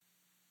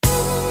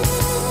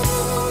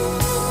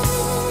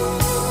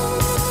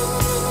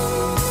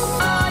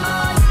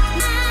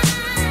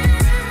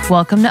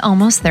Welcome to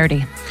Almost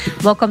 30.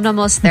 Welcome to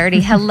Almost 30.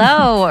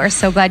 Hello. We're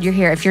so glad you're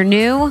here. If you're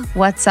new,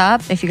 what's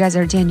up? If you guys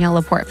are Danielle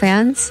Laporte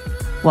fans,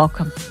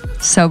 welcome.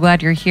 So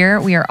glad you're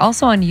here. We are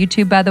also on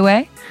YouTube, by the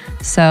way.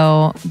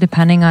 So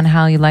depending on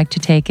how you like to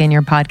take in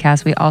your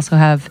podcast, we also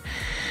have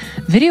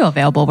video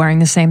available wearing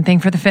the same thing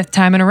for the 5th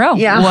time in a row.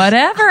 Yeah.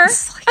 Whatever.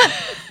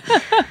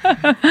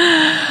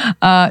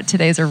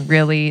 Today's a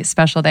really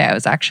special day. I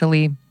was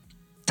actually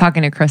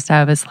talking to Krista.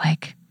 I was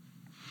like,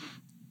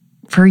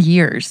 for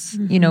years,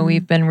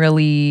 we've been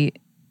really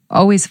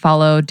always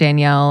followed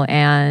Danielle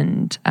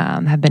and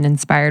have been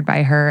inspired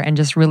by her and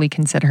just really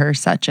consider her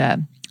such a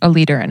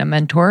leader and a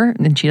mentor.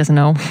 And she doesn't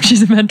know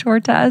she's a mentor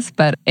to us,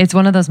 but it's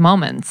one of those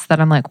moments that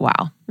I'm like,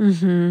 wow.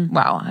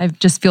 Wow. I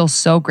just feel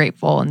so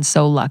grateful and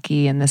so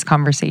lucky. And this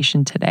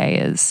conversation today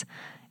is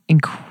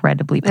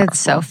incredibly powerful. It's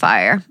so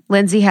fire.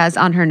 Lindsay has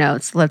on her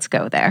notes, let's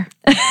go there.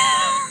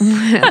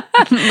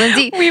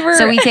 Lindsay,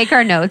 so we take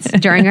our notes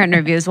during our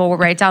interviews. We'll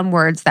write down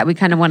words that we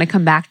kind of want to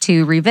come back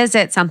to,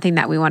 revisit something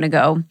that we want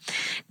to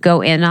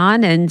go in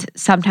on. And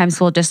sometimes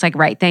we'll just like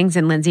write things,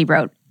 and Lindsay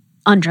wrote,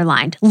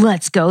 underlined,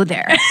 let's go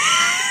there.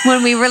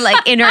 When we were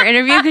like in our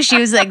interview, because she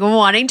was like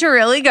wanting to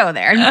really go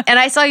there. And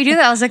I saw you do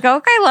that. I was like,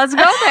 okay, let's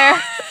go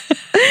there.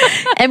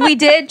 And we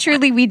did,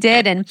 truly we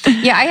did. And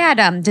yeah, I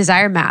had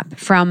Desire Map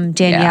from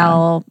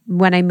Danielle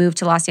when I moved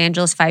to Los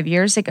Angeles 5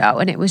 years ago.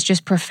 And it was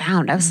just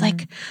profound. I was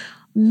like,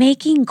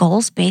 making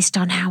goals based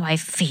on how I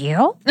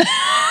feel?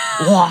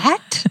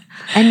 What?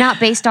 And not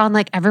based on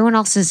like everyone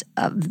else's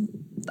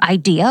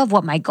idea of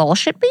what my goal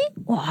should be?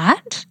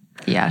 What?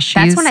 Yeah,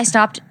 that's when I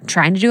stopped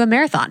trying to do a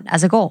marathon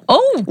as a goal.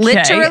 Oh, okay.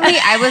 Literally,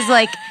 I was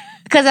like,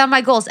 because on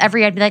my goals, I'd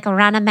be like,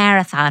 run a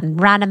marathon.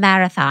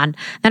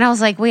 Then I was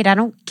like, wait, I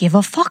don't give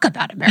a fuck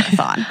about a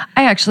marathon.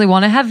 I actually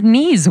want to have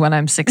knees when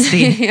I'm 60.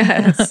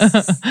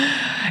 Yes.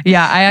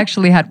 Yeah, I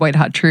actually had White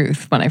Hot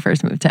Truth when I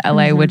first moved to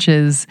LA, which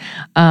is,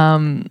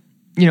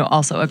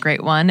 also a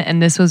great one.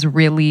 And this was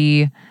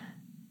really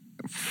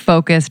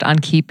focused on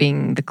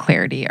keeping the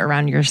clarity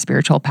around your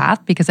spiritual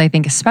path, because I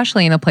think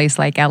especially in a place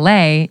like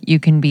LA, you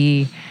can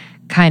be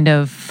kind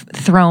of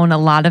thrown a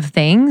lot of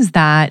things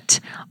that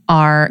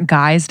are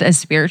guised as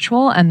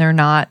spiritual and they're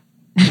not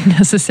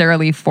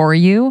necessarily for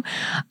you.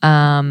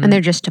 And they're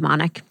just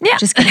demonic. Yeah.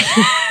 Just kidding.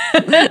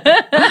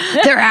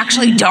 They're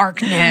actually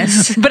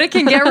darkness. But it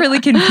can get really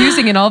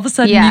confusing, and all of a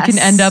sudden you can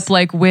end up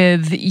like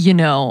with,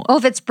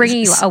 if it's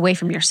bringing you away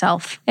from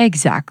yourself.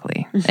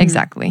 Exactly.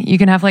 Exactly. You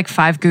can have like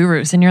 5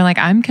 gurus and you're like,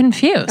 I'm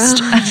confused.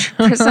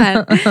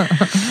 100%.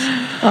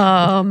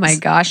 Oh my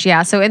gosh.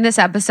 Yeah. So in this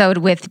episode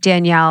with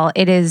Danielle,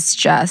 it is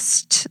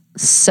just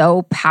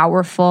so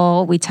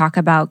powerful. We talk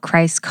about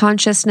Christ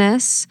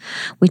consciousness.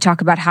 We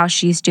talk about how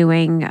she's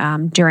doing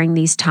during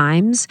these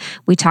times.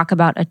 We talk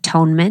about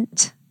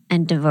atonement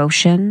and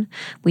devotion.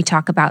 We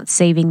talk about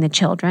saving the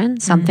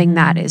children, something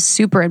that is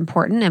super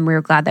important, and we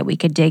were glad that we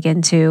could dig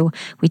into.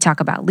 We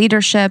talk about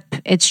leadership.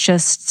 It's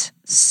just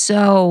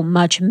so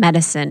much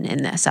medicine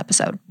in this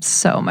episode.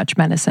 So much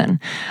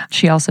medicine.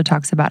 She also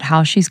talks about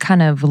how she's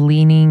kind of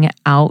leaning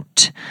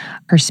out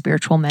her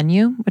spiritual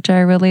menu, which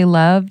I really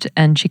loved.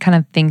 And she kind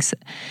of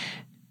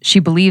she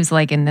believes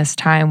like in this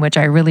time, which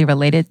I really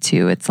related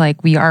to, it's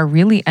like we are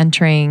really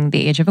entering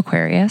the age of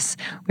Aquarius.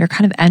 We're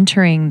kind of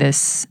entering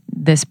this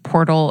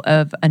portal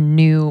of a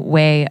new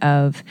way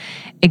of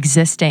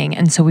existing.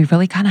 And so we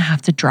really kind of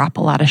have to drop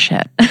a lot of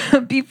shit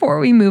before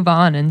we move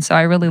on. And so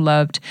I really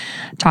loved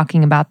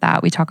talking about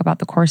that. We talk about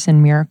the Course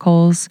in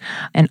Miracles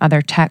and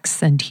other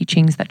texts and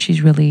teachings that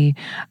she's really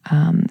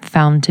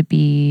found to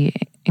be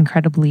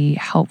incredibly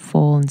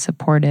helpful and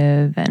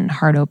supportive and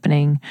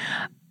heart-opening.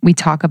 We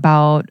talk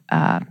about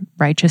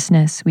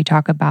righteousness. We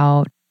talk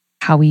about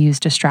how we use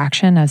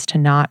distraction as to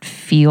not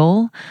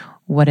feel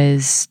what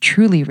is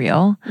truly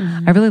real.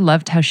 I really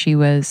loved how she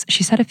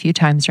said a few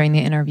times during the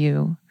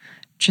interview,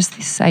 just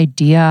this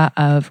idea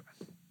of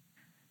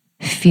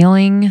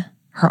feeling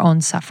her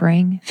own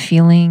suffering,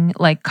 feeling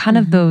like kind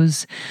of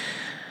those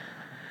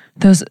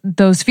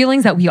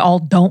feelings that we all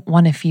don't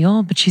want to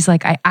feel. But she's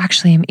like, I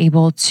actually am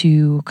able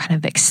to kind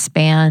of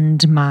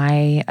expand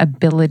my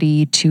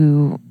ability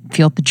to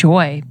feel the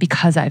joy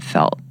because I've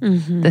felt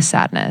the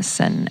sadness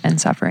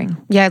and suffering.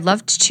 Yeah, I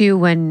loved too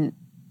when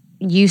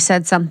you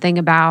said something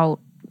about,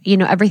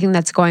 everything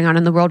that's going on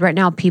in the world right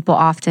now. People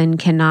often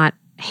cannot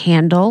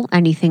handle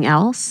anything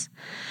else.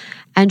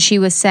 And she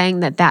was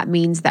saying that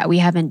means that we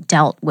haven't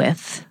dealt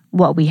with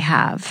what we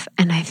have.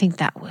 And I think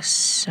that was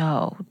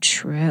so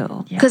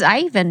true. Because I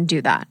even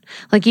do that.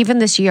 Like even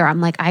this year,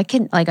 I'm like, I've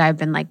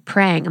been like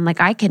praying. I'm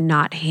like, I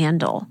cannot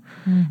handle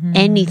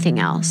anything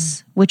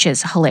else, which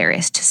is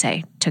hilarious to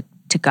say to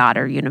God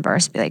or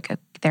universe. Be like,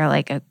 they're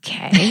like,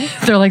 okay.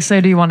 They're like, so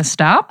do you want to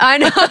stop? I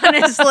know,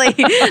 honestly.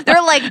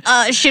 They're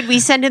like, should we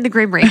send in the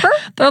Grim Reaper?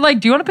 They're like,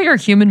 do you want to put your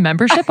human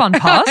membership on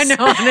pause? I know,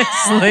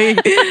 honestly.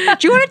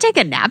 Do you want to take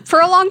a nap for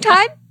a long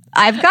time?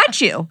 I've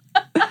got you.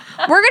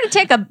 We're going to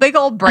take a big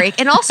old break.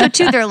 And also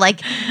too, they're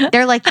like,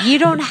 you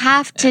don't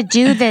have to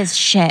do this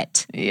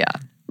shit. Yeah.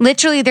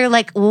 Literally, they're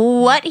like,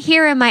 what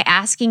here am I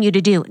asking you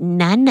to do?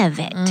 None of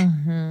it.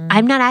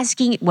 I'm not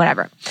asking,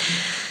 whatever.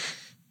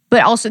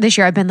 But also this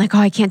year I've been like, oh,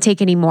 I can't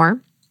take any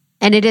more.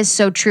 And it is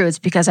so true. It's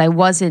because I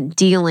wasn't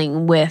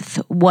dealing with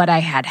what I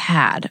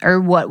had or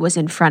what was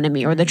in front of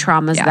me or the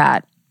traumas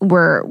that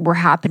were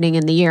happening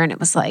in the year. And it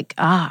was like,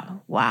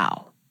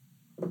 wow.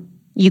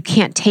 You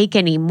can't take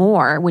any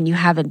more when you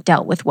haven't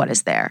dealt with what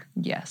is there.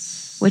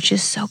 Yes. Which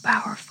is so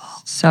powerful.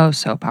 So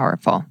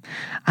powerful.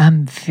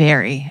 I'm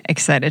very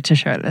excited to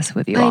share this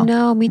with you all. I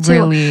know, me too.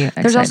 Really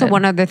excited. There's also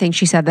one other thing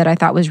she said that I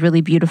thought was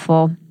really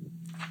beautiful.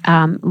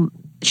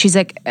 She's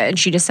like, and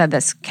she just said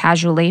this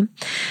casually.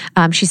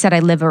 She said, I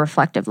live a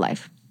reflective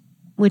life,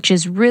 which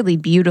is really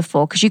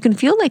beautiful because you can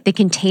feel like the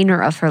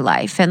container of her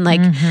life. And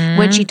like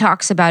when she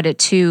talks about it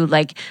too,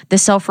 like the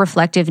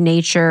self-reflective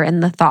nature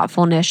and the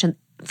thoughtfulness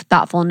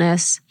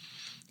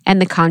and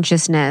the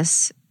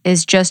consciousness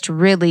is just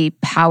really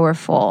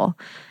powerful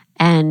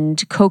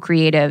and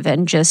co-creative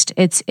and just,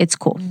 it's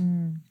cool.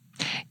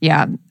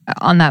 Yeah.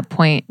 On that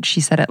point, she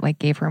said it like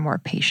gave her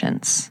more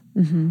patience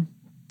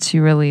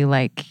to really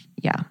like,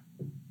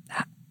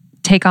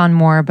 take on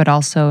more, but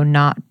also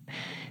not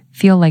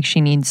feel like she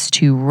needs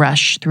to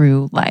rush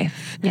through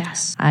life.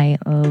 Yes. I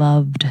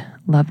loved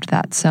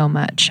that so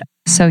much.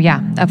 So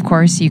yeah, of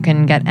course, you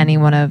can get any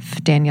one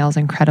of Danielle's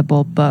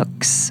incredible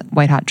books,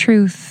 White Hot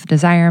Truth,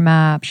 Desire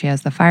Map. She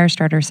has the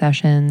Firestarter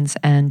sessions,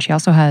 and she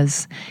also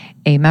has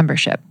a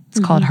membership. It's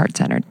called Heart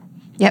Centered.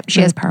 Yep,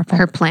 she has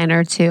her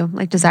planner too,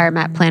 like Desire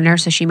Map planner.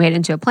 So she made it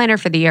into a planner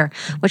for the year,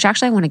 which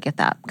actually I want to get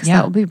that because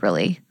that would be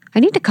really, I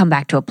need to come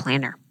back to a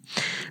planner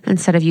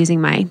instead of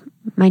using my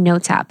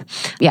notes app.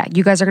 Yeah,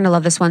 you guys are going to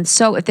love this one.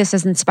 So if this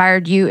has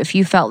inspired you, if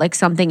you felt like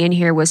something in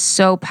here was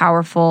so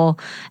powerful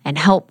and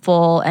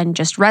helpful and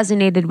just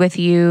resonated with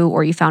you,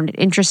 or you found it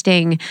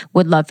interesting,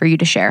 would love for you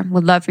to share.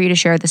 Would love for you to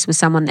share this with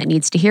someone that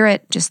needs to hear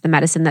it, just the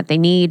medicine that they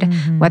need,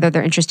 whether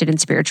they're interested in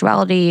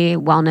spirituality,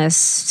 wellness,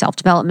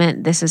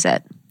 self-development, this is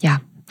it. Yeah.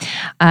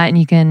 And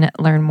you can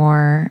learn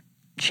more.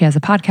 She has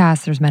a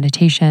podcast, there's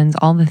meditations,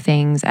 all the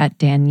things at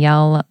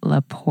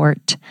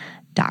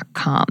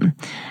DanielleLaporte.com.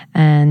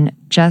 And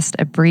just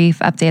a brief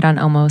update on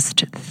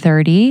Almost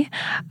 30.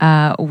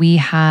 We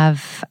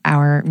have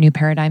our new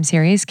Paradigm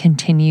series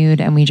continued,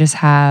 and we just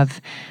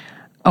have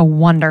a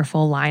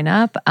wonderful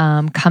lineup.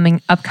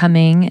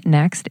 Upcoming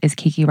next is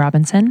Kiki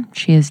Robinson.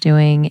 She is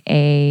doing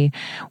a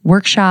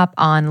workshop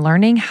on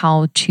learning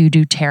how to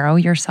do tarot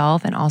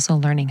yourself and also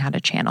learning how to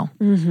channel.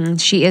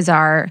 She is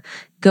our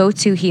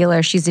go-to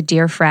healer. She's a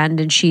dear friend,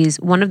 and she's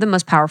one of the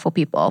most powerful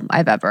people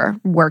I've ever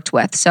worked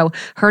with. So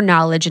her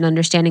knowledge and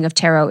understanding of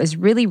tarot is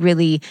really,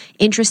 really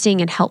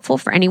interesting and helpful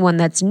for anyone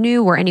that's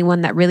new or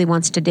anyone that really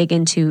wants to dig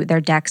into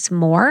their decks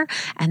more.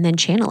 And then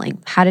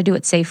channeling, how to do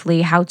it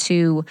safely, how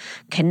to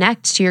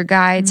connect to your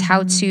guides,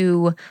 how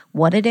to,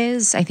 what it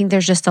is. I think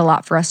there's just a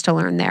lot for us to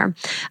learn there.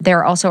 There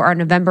are also our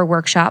November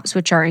workshops,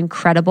 which are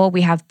incredible.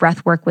 We have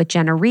breath work with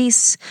Jenna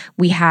Reese.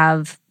 We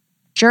have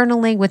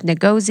journaling with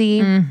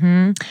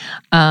Ngozi.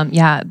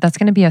 Yeah, that's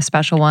going to be a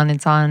special one.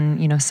 It's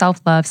on,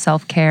 self-love,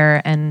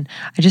 self-care. And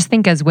I just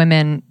think as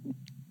women,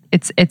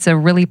 it's a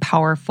really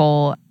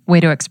powerful way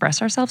to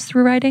express ourselves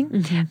through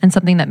writing and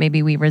something that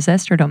maybe we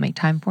resist or don't make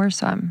time for.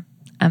 So I'm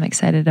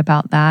excited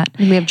about that.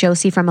 And we have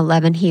Josie from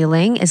 11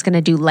 Healing is going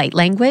to do light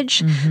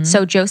language.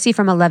 So Josie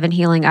from 11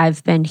 Healing,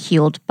 I've been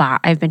healed.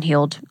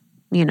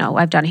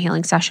 I've done a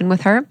healing session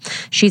with her.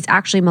 She's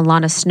actually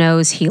Milana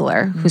Snow's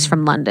healer, who's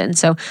from London.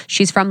 So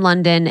she's from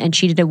London, and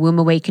she did a womb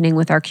awakening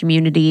with our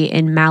community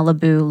in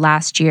Malibu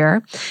last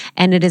year.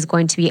 And it is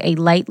going to be a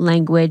light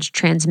language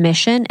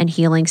transmission and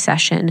healing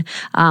session,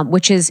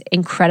 which is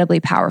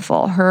incredibly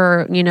powerful.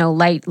 Her,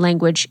 light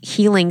language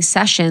healing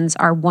sessions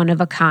are one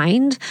of a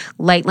kind.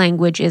 Light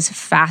language is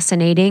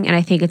fascinating, and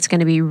I think it's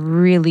going to be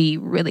really,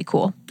 really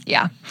cool.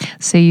 Yeah.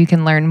 So you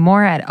can learn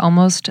more at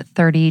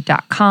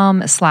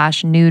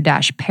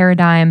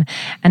almost30.com/new-paradigm.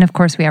 And of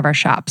course, we have our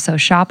shop. So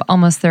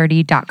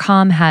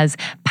shopalmost30.com has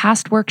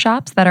past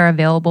workshops that are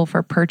available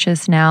for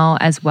purchase now,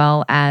 as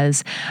well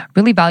as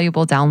really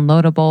valuable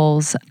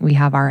downloadables. We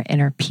have our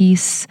Inner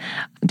Peace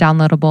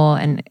downloadable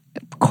and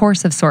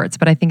course of sorts,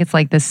 but I think it's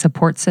like this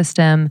support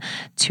system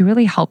to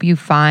really help you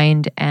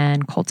find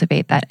and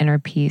cultivate that inner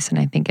peace. And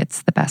I think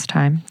it's the best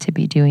time to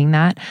be doing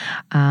that,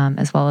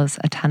 as well as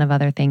a ton of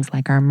other things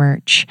like our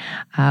merch,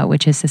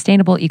 which is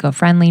sustainable,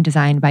 eco-friendly,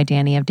 designed by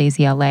Danny of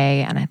Daisy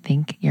LA. And I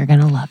think you're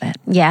going to love it.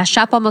 Yeah,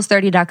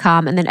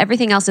 shopalmost30.com. And then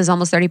everything else is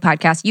Almost 30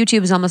 Podcast.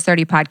 YouTube is Almost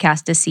 30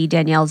 Podcast to see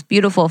Danielle's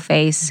beautiful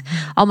face.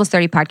 Almost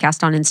 30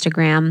 Podcast on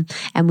Instagram.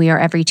 And we are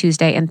every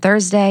Tuesday and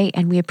Thursday.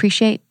 And we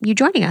appreciate you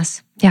joining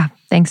us. Yeah,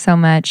 thanks so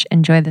much.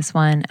 Enjoy this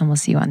one, and we'll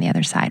see you on the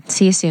other side.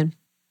 See you soon.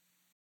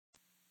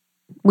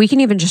 We can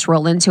even just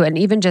roll into it and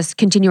even just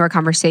continue our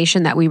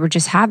conversation that we were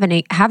just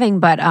having,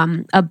 but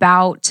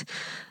about,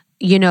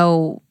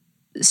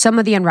 some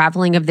of the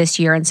unraveling of this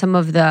year and some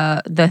of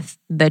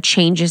the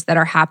changes that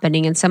are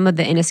happening and some of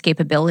the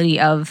inescapability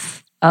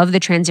of of the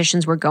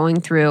transitions we're going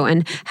through.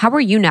 And how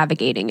are you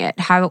navigating it?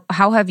 How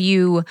have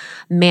you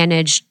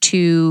managed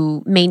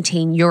to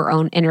maintain your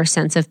own inner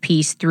sense of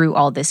peace through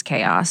all this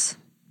chaos?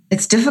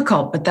 It's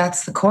difficult, but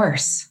that's the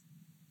course.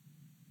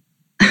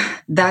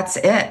 That's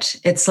it.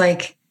 It's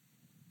like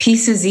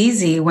peace is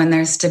easy when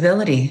there's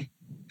stability.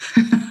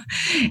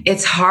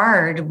 It's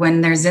hard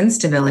when there's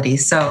instability.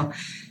 So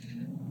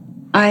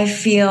I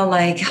feel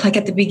like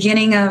at the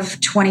beginning of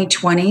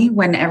 2020,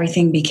 when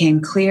everything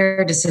became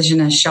clear, decision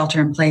to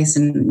shelter in place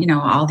and,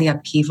 all the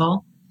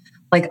upheaval,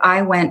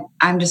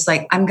 I'm just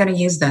like, I'm going to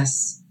use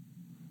this.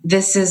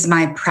 This is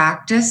my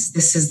practice.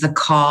 This is the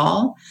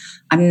call.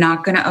 I'm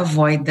not going to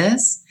avoid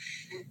this.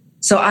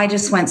 So I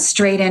just went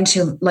straight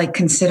into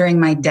considering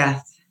my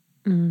death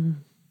and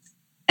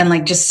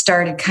just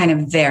started kind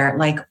of there.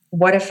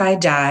 What if I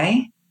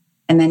die?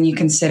 And then you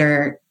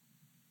consider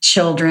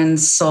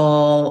children's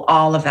soul,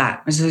 all of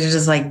that. So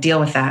just deal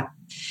with that.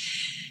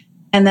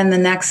 And then the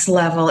next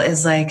level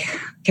is okay,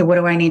 what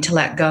do I need to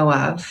let go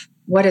of?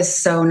 What is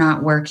so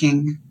not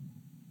working?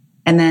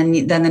 And then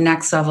the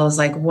next level is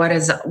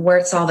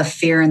where's all the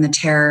fear and the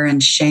terror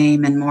and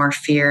shame and more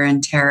fear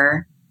and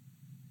terror?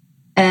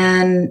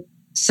 And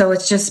so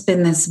it's just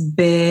been this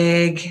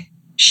big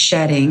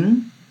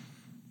shedding.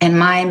 And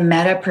my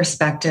meta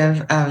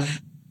perspective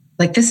of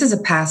this is a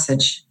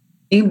passage.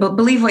 You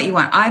believe what you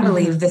want. I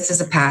believe this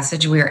is a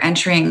passage. We are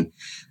entering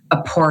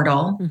a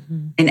portal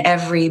in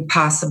every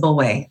possible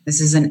way. This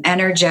is an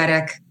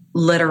energetic,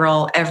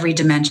 literal, every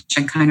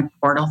dimension kind of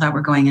portal that we're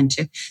going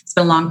into. It's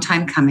been a long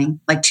time coming,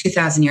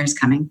 2,000 years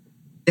coming.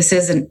 This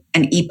is an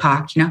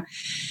epoch,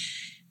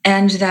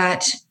 and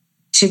that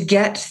to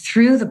get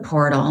through the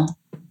portal,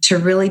 to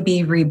really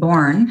be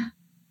reborn,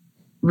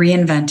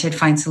 reinvented,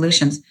 find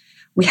solutions,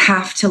 we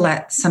have to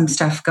let some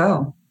stuff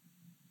go.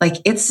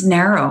 It's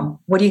narrow.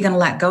 What are you going to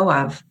let go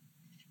of?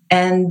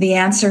 And the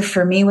answer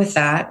for me with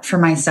that, for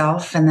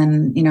myself, and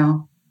then,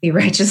 be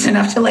righteous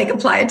enough to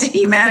apply it to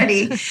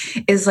humanity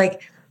is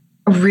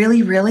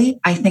really, really,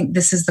 I think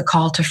this is the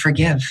call to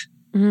forgive.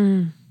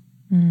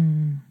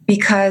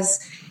 Because,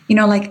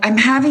 I'm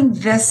having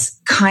this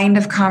kind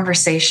of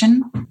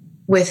conversation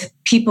with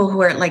people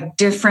who are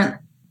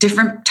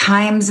different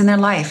times in their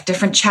life,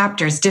 different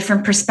chapters,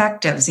 different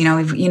perspectives.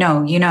 We've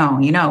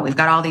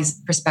got all these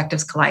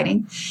perspectives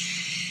colliding.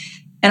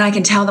 And I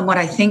can tell them what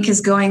I think is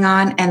going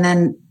on. And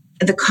then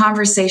the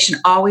conversation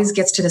always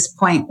gets to this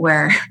point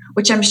where,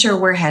 which I'm sure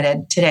we're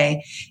headed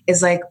today,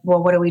 is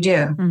well, what do we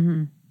do?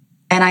 And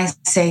I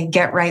say,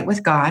 get right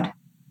with God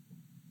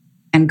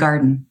and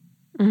garden.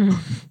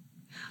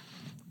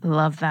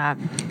 Love that.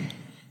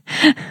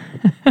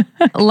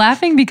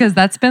 Laughing because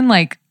that's been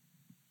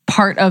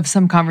part of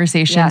some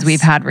conversations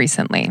we've had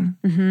recently.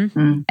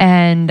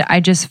 And I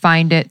just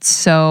find it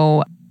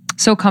so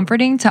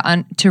comforting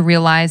to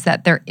realize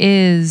that there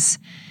is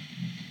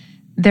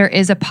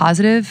a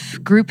positive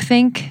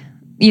groupthink.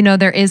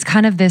 There is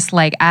kind of this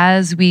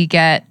as we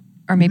get,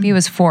 or maybe it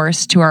was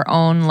forced to our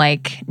own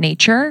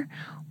nature,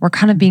 we're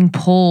kind of being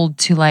pulled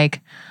to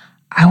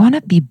I want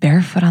to be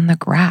barefoot on the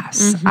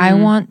grass. I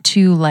want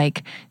to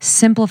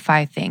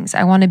simplify things.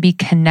 I want to be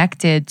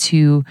connected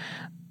to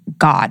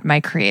God,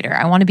 my creator.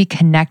 I want to be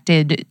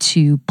connected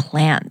to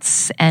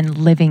plants and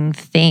living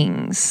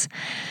things.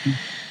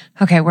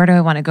 Okay, where do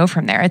I want to go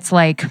from there? It's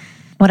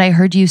what I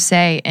heard you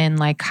say in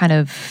kind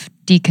of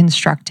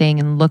deconstructing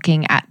and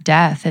looking at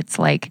death. It's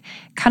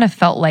kind of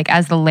felt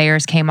as the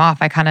layers came off,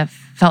 I kind of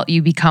felt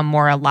you become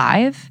more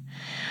alive.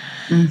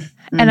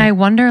 And I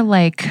wonder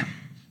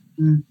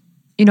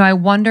I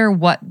wonder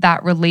what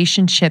that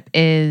relationship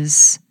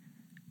is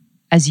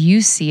as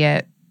you see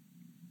it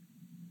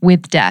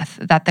with death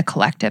that the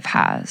collective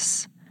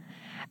has.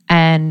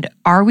 And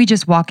are we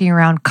just walking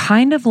around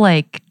kind of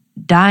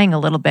dying a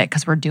little bit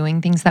because we're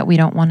doing things that we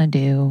don't want to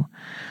do?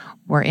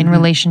 We're in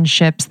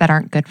relationships that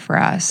aren't good for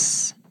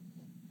us.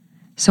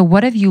 So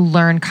what have you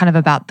learned kind of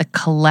about the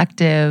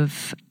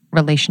collective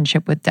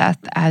relationship with death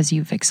as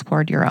you've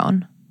explored your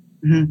own?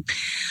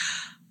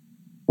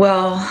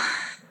 Well,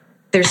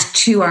 there's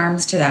two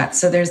arms to that.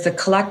 So there's the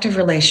collective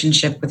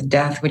relationship with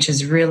death, which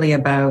is really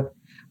about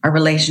our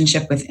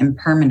relationship with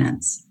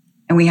impermanence.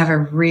 And we have a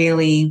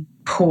really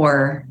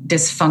poor,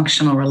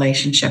 dysfunctional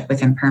relationship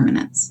with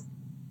impermanence.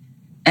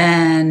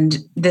 And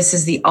this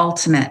is the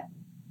ultimate.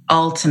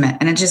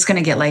 And it's just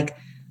going to get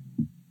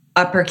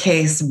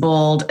uppercase,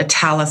 bold,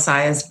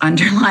 italicized,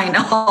 underline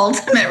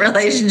ultimate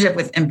relationship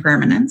with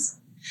impermanence.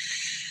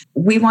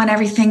 We want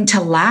everything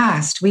to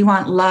last. We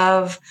want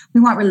love.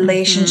 We want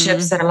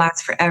relationships that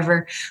last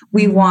forever.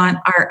 We want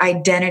our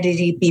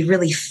identity to be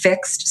really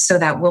fixed so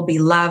that we'll be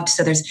loved.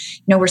 So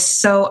there's, we're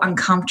so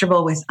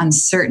uncomfortable with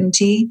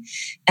uncertainty,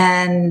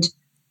 and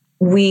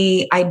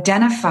we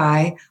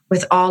identify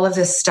with all of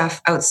this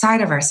stuff outside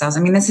of ourselves. I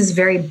mean, this is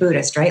very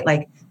Buddhist, right?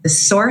 The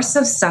source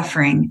of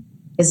suffering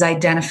is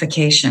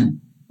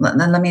identification.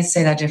 Let me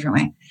say that a different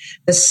way.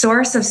 The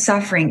source of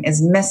suffering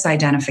is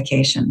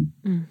misidentification.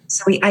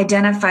 So we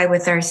identify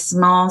with our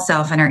small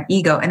self and our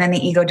ego, and then the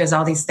ego does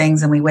all these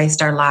things and we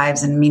waste our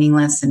lives and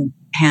meaningless and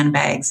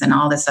handbags and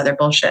all this other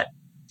bullshit.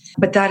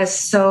 But that is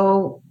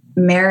so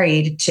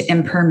married to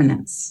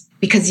impermanence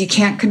because you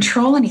can't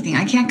control anything.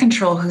 I can't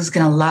control who's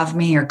going to love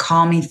me or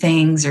call me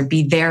things or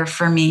be there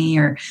for me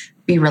or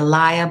be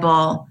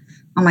reliable.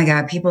 Oh my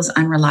God, people's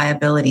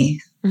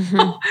unreliability.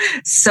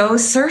 So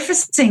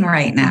surfacing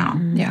right now.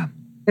 Yeah.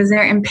 Because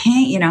they're in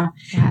pain,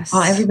 Yes.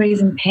 Well,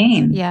 everybody's in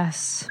pain.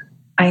 Yes.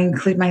 I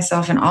include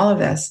myself in all of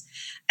this.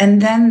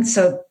 And then,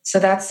 so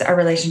that's our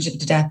relationship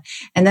to death.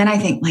 And then I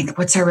think, like,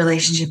 what's our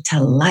relationship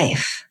to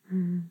life?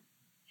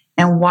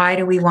 And why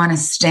do we want to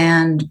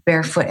stand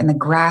barefoot in the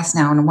grass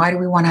now? And why do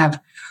we want to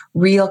have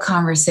real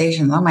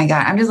conversations? Oh my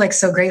God, I'm just like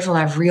so grateful to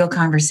have real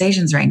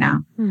conversations right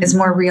now. It's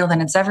more real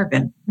than it's ever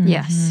been.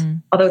 Yes.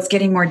 Although it's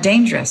getting more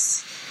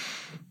dangerous.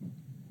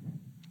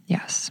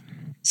 Yes.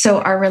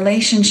 So our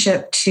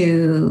relationship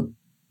to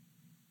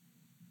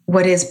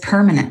what is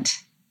permanent,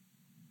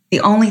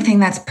 the only thing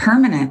that's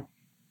permanent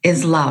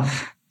is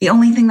love. The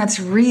only thing that's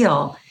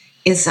real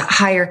is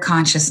higher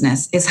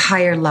consciousness, is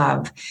higher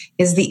love,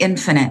 is the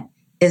infinite,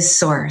 is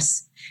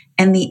source.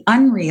 And the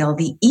unreal,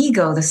 the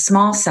ego, the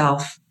small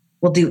self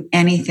will do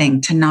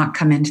anything to not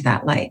come into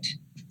that light.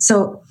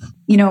 So,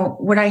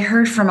 what I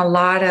heard from a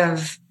lot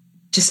of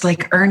just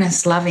like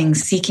earnest, loving,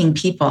 seeking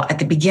people at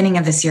the beginning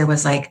of this year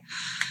was like,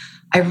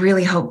 I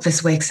really hope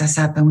this wakes us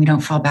up and we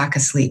don't fall back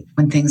asleep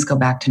when things go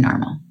back to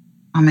normal.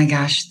 Oh my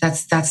gosh,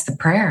 that's the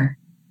prayer.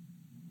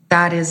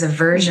 That is a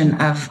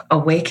version of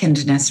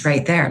awakenedness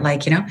right there.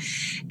 Like, and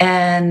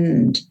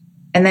then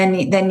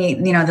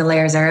the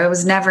layers are, it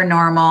was never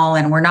normal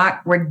and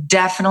we're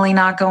definitely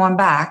not going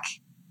back.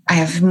 I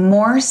have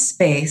more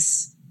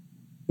space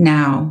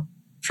now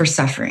for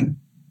suffering.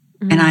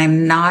 And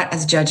I'm not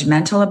as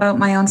judgmental about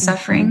my own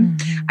suffering.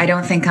 I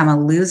don't think I'm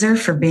a loser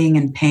for being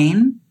in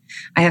pain.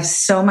 I have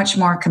so much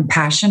more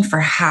compassion for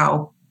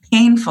how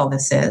painful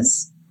this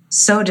is.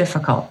 So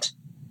difficult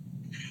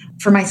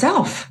for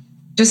myself.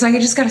 I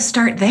just got to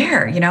start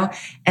there,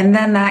 and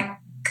then that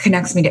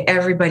connects me to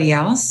everybody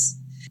else.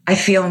 I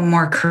feel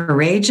more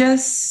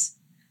courageous.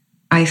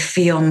 I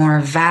feel more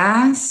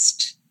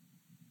vast.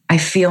 I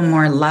feel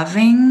more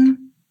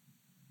loving.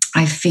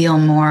 I feel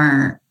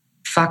more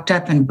fucked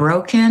up and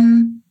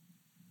broken.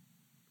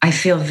 I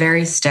feel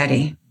very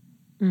steady.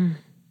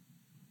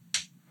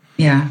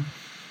 Yeah.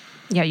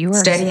 Yeah, you are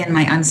steady in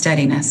my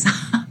unsteadiness.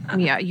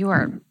 Yeah, you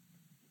are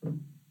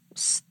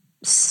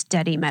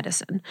steady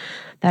medicine.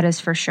 That is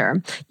for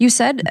sure. You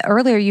said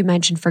earlier, you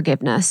mentioned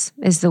forgiveness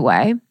is the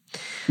way.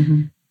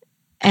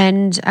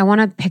 And I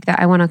want to pick that.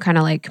 I want to kind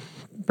of like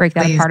break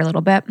that apart a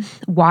little bit.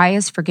 Why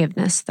is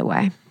forgiveness the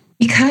way?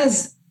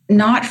 Because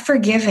not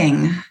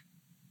forgiving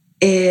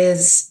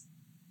it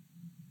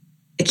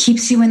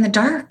keeps you in the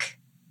dark.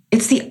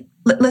 Here's the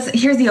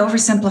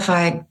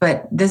oversimplified,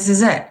 but this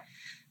is it.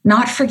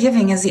 Not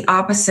forgiving is the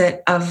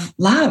opposite of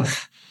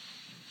love.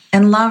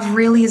 And love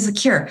really is the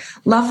cure.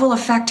 Love will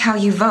affect how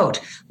you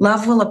vote.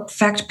 Love will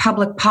affect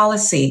public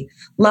policy.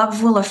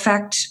 Love will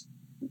affect,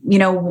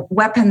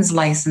 weapons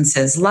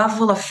licenses. Love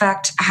will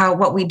affect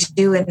what we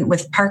do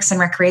with parks and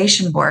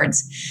recreation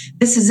boards.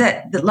 This is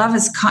it. That love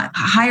is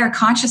higher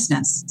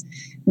consciousness.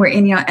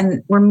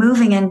 And we're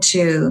moving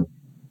into,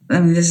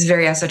 this is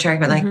very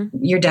esoteric, but like,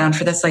 you're down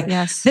for this. Like,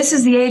 yes. This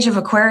is the age of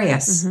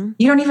Aquarius.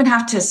 You don't even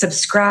have to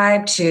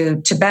subscribe to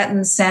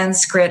Tibetan,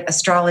 Sanskrit,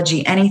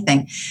 astrology,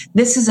 anything.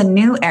 This is a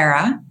new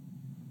era.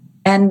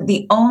 And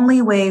the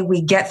only way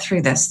we get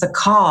through this, the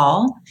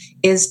call,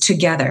 is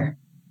together.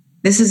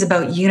 This is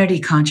about unity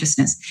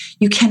consciousness.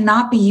 You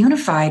cannot be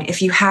unified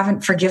if you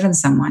haven't forgiven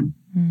someone.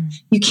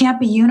 You can't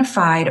be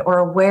unified or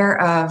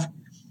aware of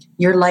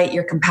your light,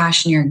 your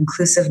compassion, your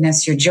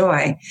inclusiveness, your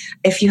joy,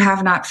 if you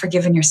have not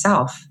forgiven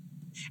yourself.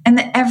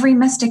 And every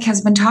mystic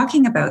has been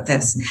talking about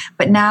this.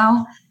 But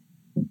now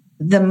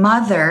the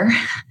mother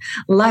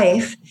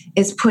life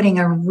is putting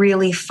a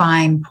really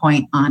fine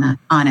point on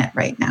it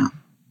right now.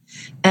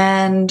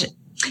 And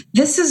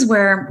this is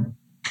where,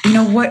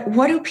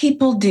 what do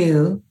people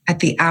do at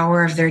the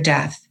hour of their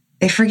death?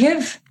 They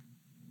forgive.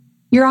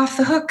 You're off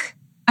the hook.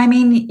 I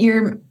mean,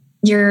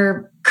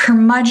 you're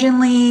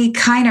curmudgeonly,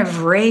 kind of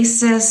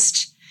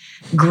racist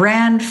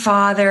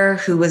grandfather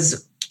who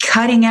was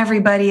cutting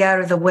everybody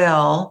out of the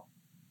will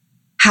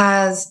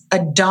has a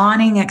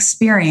dawning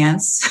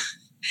experience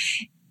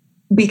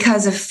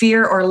because of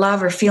fear or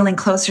love or feeling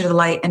closer to the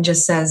light and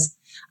just says,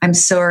 I'm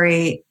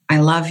sorry, I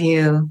love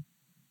you.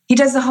 He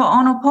does the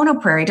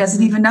Ho'oponopono prayer. He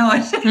doesn't even know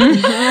it.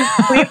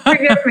 Please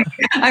forgive me.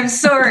 I'm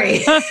sorry.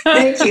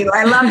 Thank you.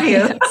 I love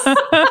you.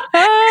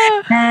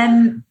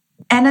 And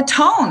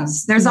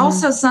atones. There's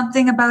also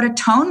something about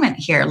atonement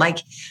here. Like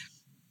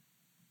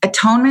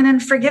atonement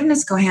and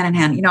forgiveness go hand in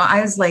hand.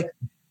 I was like,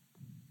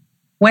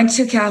 went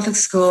to Catholic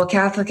school,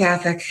 Catholic.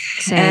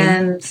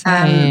 Same.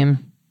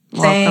 Same,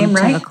 Welcome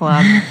right? to the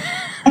club.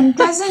 And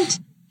doesn't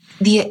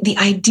the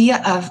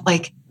idea of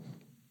like,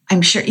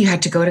 I'm sure you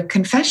had to go to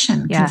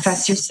confession,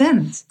 confess your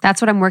sins.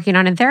 That's what I'm working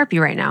on in therapy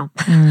right now.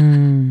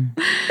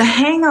 The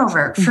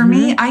hangover. For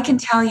me, I can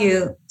tell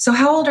you, so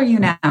how old are you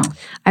now?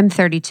 I'm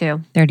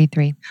 32.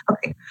 33.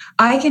 Okay.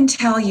 I can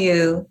tell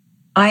you,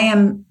 I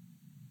am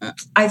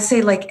I'd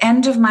say like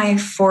end of my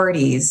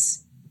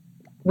 40s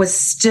was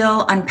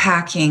still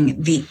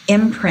unpacking the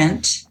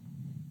imprint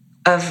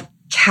of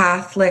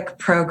Catholic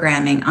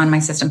programming on my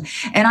system.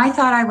 And I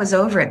thought I was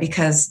over it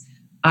because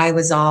I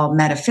was all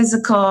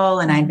metaphysical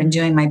and I'd been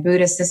doing my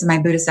Buddhist this and my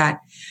Buddhist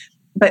that.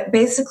 But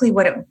basically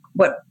what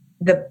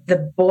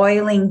the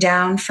boiling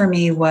down for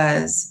me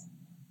was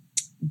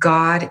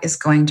God is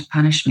going to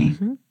punish me.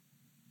 Mm-hmm.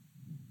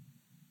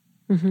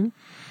 Mm-hmm.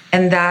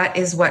 And that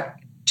is what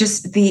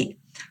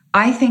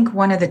I think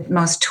one of the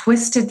most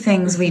twisted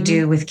things we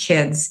do with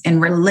kids in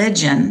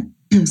religion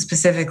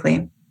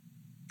specifically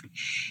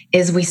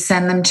is we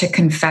send them to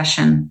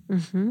confession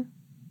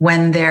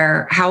when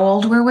they're, how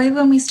old were we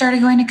when we started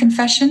going to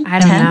confession? I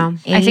don't 10? know.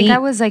 8, I think I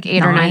was like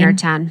 8 or 9 or 9.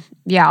 10.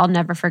 Yeah, I'll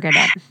never forget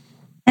it.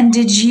 And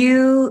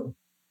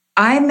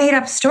I made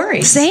up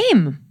stories.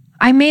 Same.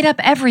 I made up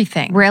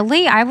everything.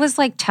 Really? I was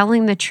like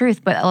telling the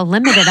truth, but a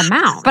limited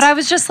amount. But I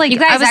was just like, you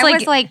guys,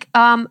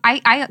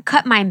 I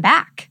cut mine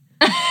back.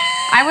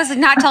 I was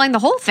not telling the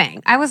whole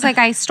thing. I was like,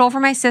 I stole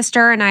from my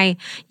sister and I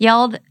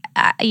yelled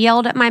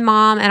at my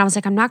mom and I was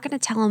like, I'm not going to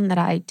tell him that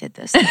I did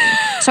this thing.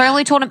 So I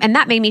only told him, and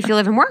that made me feel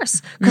even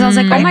worse because I was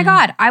like, oh my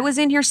God, I was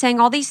in here saying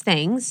all these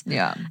things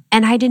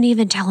and I didn't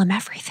even tell him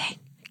everything.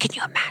 Can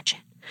you imagine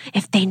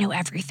if they knew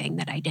everything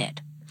that I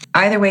did?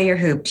 Either way, you're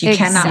hooped. You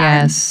cannot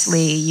win.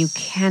 Exactly. You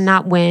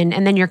cannot win.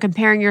 And then you're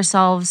comparing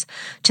yourselves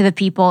to the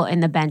people in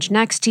the bench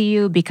next to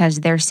you because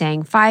they're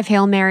saying 5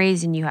 Hail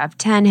Marys and you have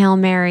 10 Hail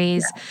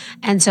Marys. Yeah.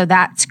 And so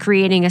that's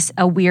creating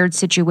a weird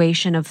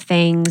situation of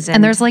things.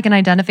 And there's like an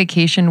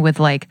identification with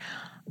like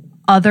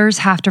others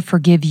have to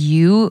forgive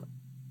you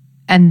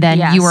and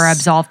then you are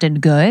absolved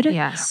and good.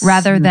 Yes.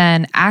 Rather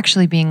than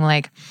actually being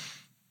like,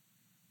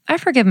 I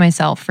forgive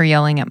myself for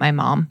yelling at my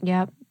mom.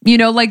 Yep. You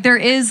know, like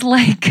there's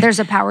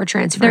a power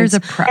transfer.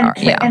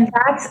 And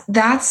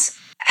that's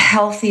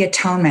healthy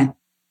atonement.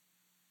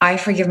 I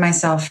forgive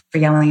myself for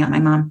yelling at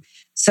my mom.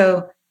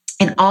 So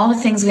in all the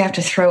things we have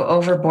to throw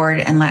overboard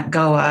and let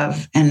go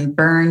of and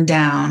burn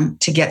down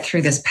to get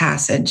through this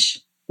passage,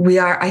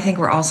 I think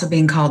we're also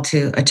being called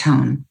to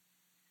atone.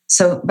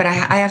 So, but I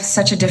have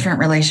such a different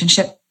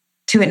relationship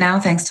to it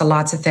now, thanks to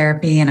lots of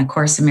therapy and A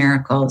Course in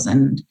Miracles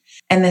and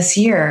this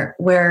year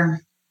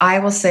where I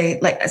will say,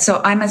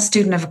 so I'm a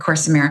student of A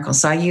Course in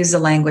Miracles. So I use the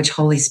language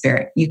Holy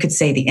Spirit. You could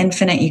say the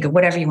infinite, you could,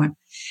 whatever you want.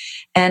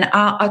 And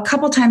a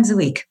couple times a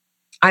week,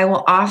 I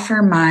will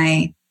offer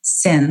my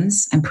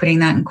sins, I'm putting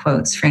that in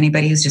quotes for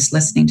anybody who's just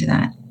listening to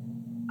that,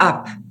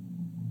 up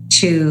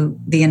to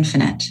the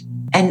infinite.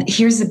 And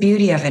here's the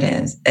beauty of it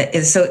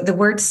is so the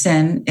word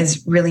sin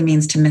really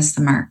means to miss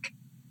the mark.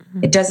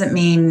 Mm-hmm. It doesn't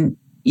mean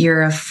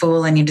you're a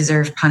fool and you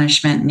deserve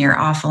punishment and you're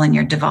awful and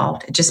you're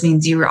devolved. It just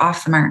means you were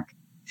off the mark.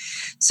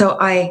 So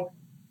I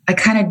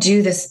kind of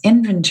do this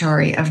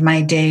inventory of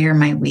my day or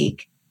my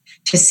week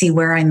to see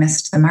where I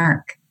missed the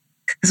mark.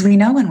 Because we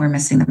know when we're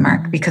missing the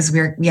mark because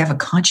we have a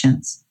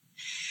conscience.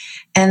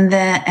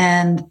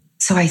 And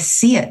so I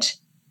see it.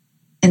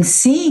 And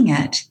seeing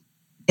it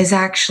is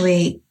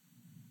actually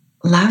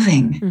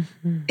loving.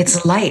 Mm-hmm.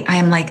 It's light. I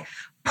am like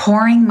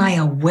pouring my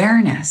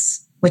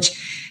awareness,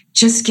 which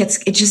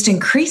just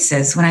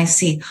increases when I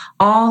see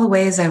all the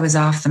ways I was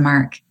off the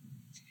mark.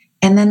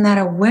 And then that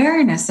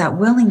awareness, that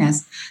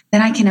willingness,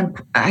 then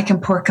I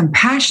can pour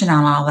compassion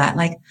on all that.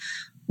 Like,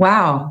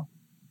 wow,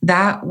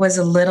 that was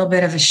a little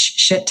bit of a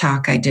shit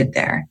talk I did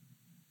there.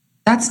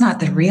 That's not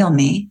the real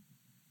me.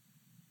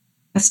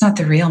 That's not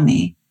the real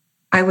me.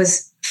 I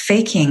was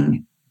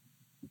faking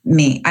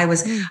me. I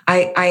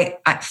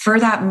for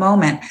that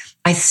moment,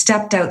 I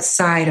stepped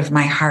outside of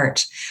my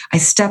heart. I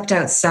stepped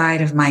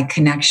outside of my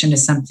connection to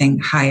something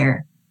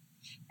higher.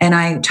 And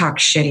I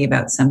talked shitty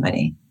about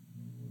somebody.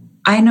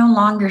 I no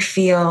longer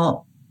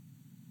feel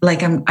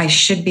like I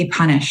should be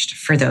punished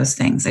for those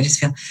things. I just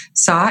feel,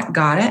 saw it,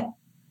 got it.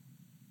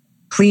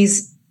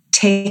 Please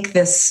take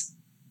this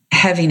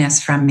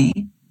heaviness from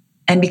me.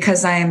 And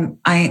because I'm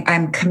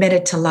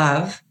committed to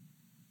love,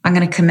 I'm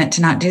going to commit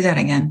to not do that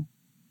again.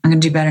 I'm going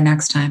to do better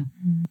next time.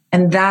 Mm-hmm.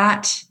 And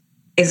that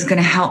is going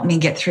to help me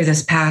get through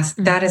this path.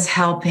 Mm-hmm. That is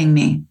helping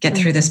me get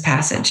through this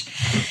passage.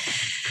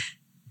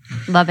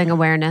 Loving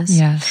awareness.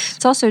 Yes.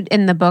 It's also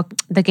in the book,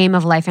 The Game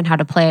of Life and How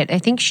to Play It. I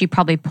think she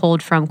probably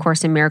pulled from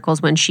Course in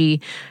Miracles when she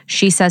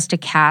says to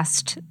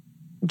cast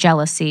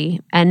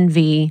jealousy,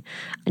 envy,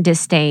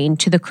 disdain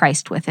to the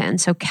Christ within.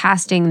 So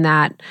casting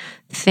that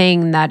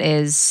thing that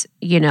is,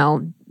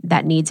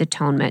 that needs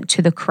atonement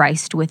to the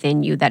Christ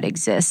within you that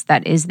exists,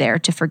 that is there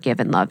to forgive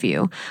and love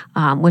you,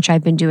 which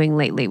I've been doing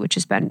lately, which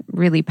has been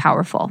really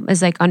powerful,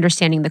 is like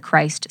understanding the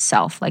Christ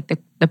self, like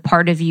the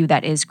part of you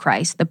that is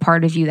Christ, the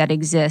part of you that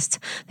exists,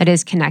 that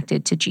is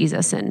connected to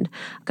Jesus and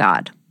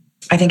God.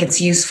 I think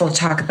it's useful to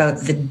talk about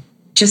the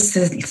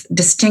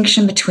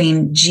distinction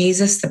between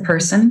Jesus, the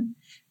person,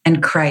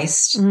 and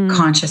Christ,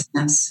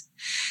 consciousness.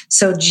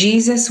 So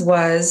Jesus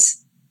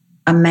was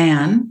a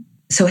man.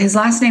 So his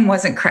last name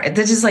wasn't Christ.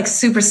 This is like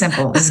super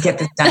simple. Let's get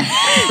this done.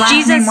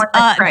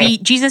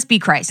 Jesus be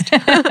Christ.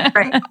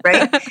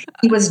 right.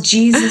 He was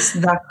Jesus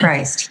the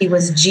Christ. He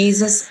was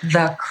Jesus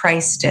the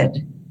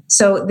Christed.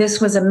 So this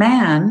was a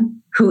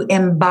man who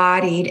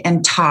embodied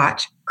and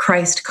taught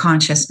Christ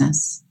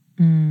consciousness.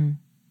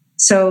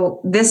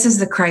 So this is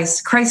the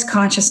Christ. Christ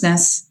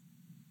consciousness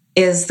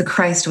is the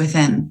Christ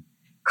within.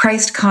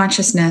 Christ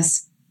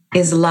consciousness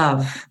is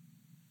love.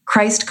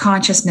 Christ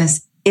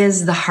consciousness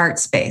is the heart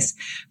space.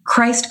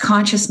 Christ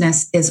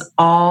consciousness is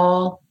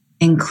all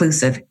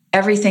inclusive.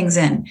 Everything's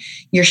in.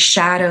 Your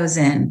shadow's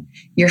in.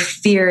 Your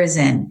fear is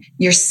in.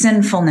 Your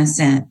sinfulness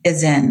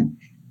is in.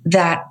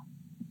 That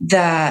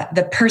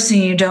the person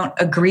you don't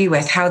agree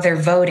with, how they're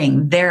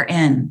voting, they're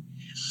in.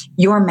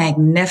 Your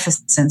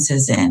magnificence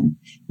is in.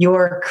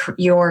 Your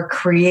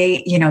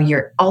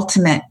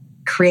ultimate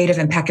creative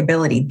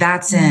impeccability,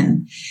 that's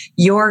in.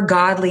 Your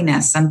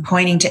godliness, I'm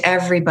pointing to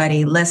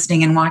everybody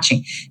listening and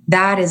watching,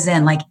 that is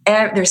in. Like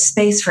there's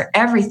space for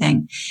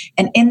everything.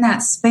 And in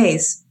that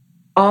space,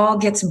 all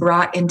gets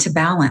brought into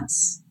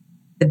balance.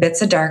 The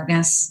bits of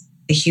darkness,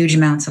 the huge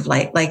amounts of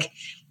light, like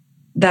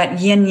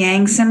that yin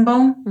yang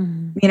symbol,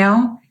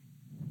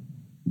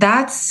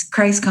 that's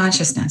Christ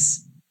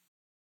consciousness.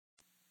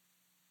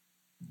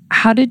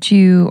 How did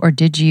you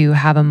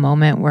have a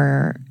moment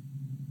where,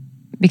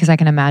 because I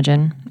can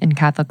imagine in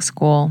Catholic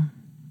school,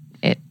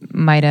 it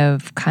might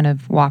have kind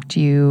of walked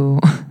you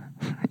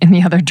in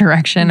the other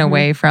direction,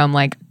 away from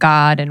like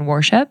God and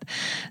worship.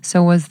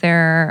 So was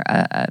there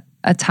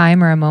a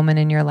time or a moment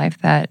in your life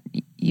that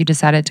you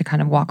decided to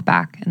kind of walk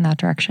back in that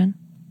direction?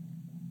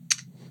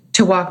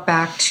 To walk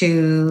back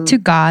to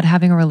God,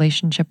 having a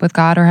relationship with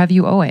God, or have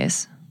you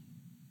always?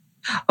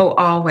 Oh,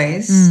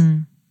 always.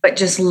 But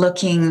just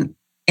looking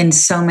in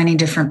so many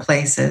different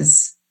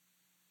places.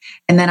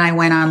 And then I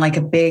went on like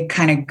a big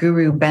kind of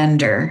guru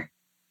bender.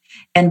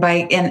 And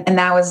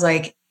that was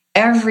like,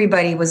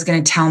 everybody was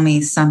going to tell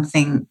me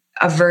something,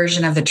 a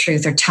version of the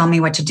truth, or tell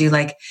me what to do.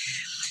 Like,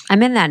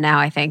 I'm in that now,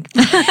 I think.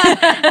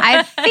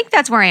 I think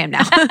that's where I am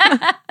now.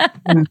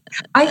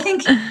 I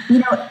think,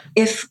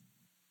 if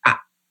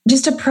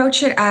just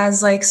approach it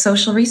as like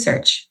social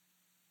research.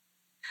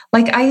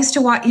 Like I used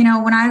to watch,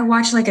 when I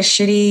watch like a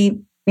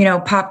shitty,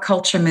 pop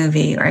culture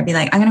movie, or I'd be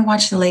like, I'm going to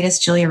watch the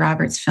latest Julia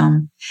Roberts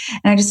film.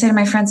 And I just say to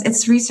my friends,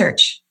 it's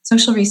research,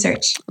 social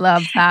research.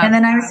 Love that. And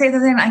then I would say to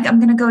them, I'm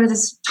going to go to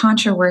this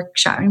Tantra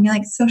workshop, and be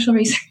like, social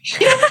research.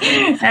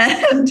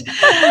 and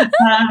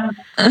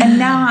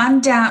now I'm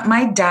down.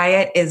 My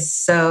diet is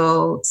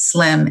so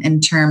slim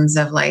in terms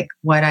of like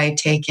what I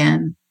take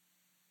in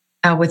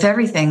with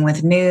everything,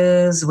 with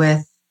news,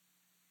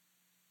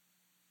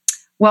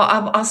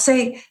 I'll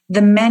say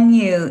the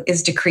menu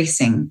is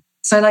decreasing.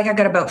 So I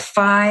got about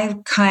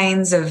 5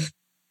 kinds of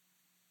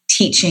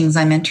teachings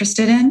I'm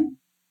interested in.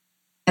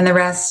 And the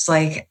rest,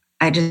 I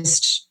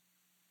just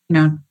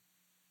want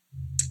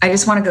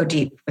to go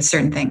deep with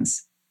certain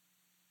things.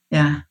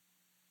 Yeah.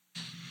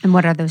 And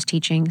what are those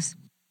teachings?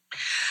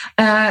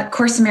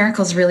 Course in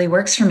Miracles really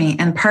works for me.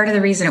 And part of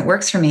the reason it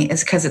works for me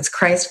is because it's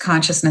Christ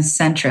consciousness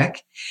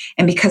centric,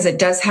 and because it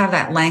does have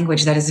that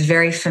language that is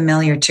very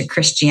familiar to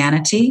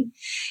Christianity.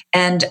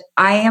 And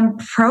I am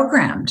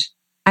programmed.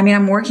 I mean,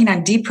 I'm working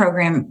on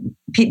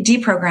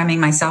deprogramming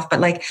myself,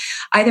 but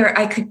either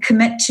I could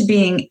commit to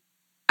being,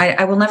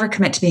 I will never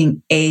commit to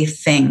being a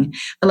thing,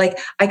 but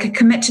I could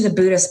commit to the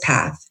Buddhist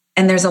path,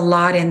 and there's a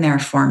lot in there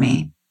for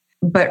me.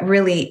 But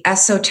really,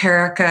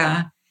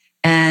 esoterica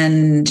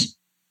and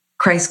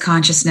Christ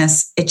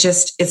consciousness,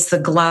 it's the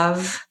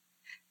glove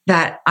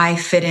that I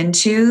fit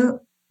into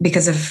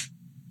because of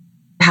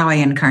how I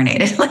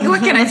incarnated. What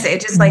can I say?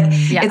 It's just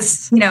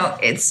yes.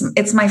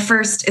 It's my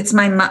first, it's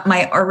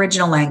my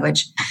original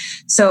language.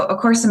 So A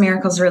Course in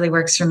Miracles really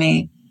works for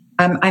me.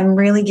 I'm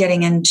really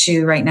getting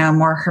into right now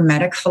more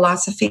Hermetic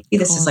philosophy.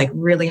 This is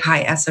really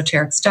high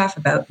esoteric stuff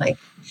about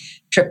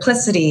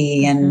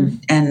triplicity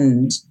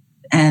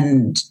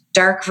and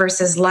dark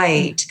versus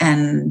light.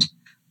 And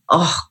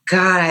oh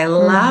God, I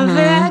love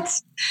it.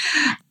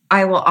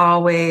 I will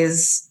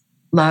always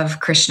love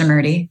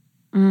Krishnamurti.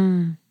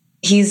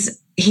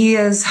 He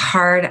is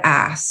hard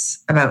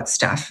ass about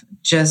stuff.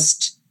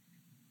 Just,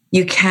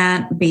 you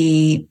can't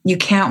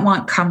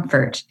want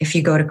comfort if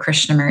you go to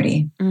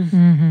Krishnamurti.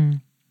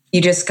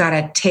 You just got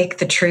to take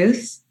the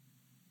truth,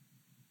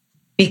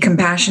 be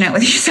compassionate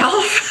with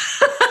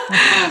yourself.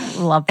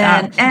 Love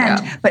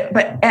that.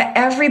 But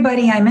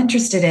everybody I'm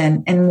interested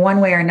in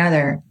one way or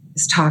another,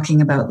 is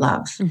talking about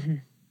love.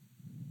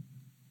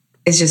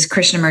 It's just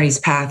Krishnamurti's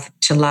path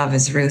to love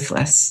is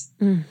ruthless.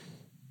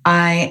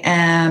 I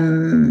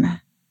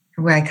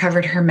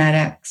covered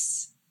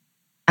Hermetics,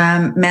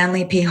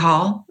 Manly P.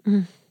 Hall,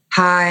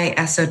 high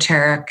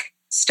esoteric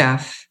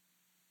stuff.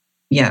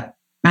 Yeah.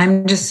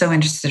 I'm just so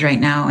interested right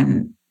now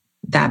in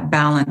that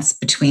balance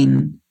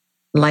between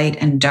light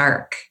and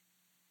dark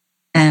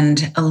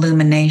and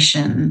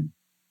illumination.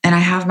 And I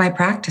have my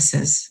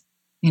practices,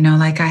 I don't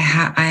like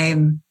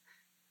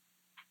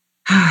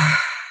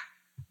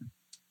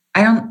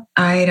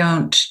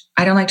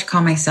to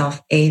call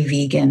myself a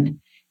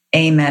vegan,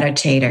 a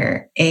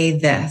meditator, a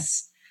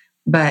this,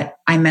 but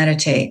I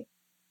meditate.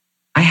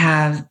 I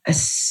have a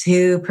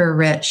super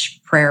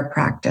rich prayer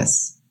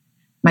practice.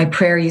 My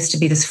prayer used to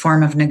be this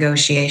form of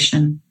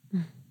negotiation.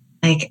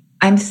 Like,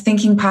 I'm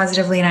thinking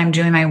positively and I'm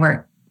doing my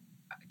work.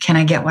 Can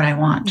I get what I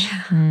want?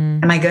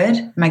 Am I good?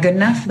 Am I good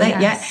enough?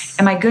 Yes.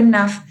 Yeah. Am I good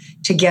enough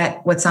to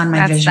get what's on my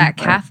That's vision? that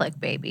Catholic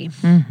baby.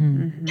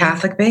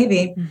 Catholic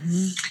baby.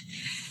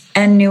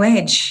 And New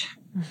Age.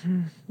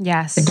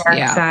 Yes. The dark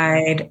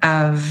side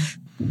of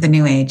the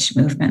New Age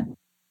movement.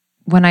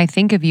 When I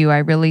think of you, I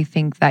really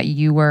think that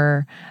you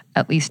were,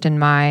 at least in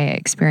my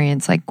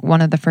experience, like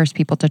one of the first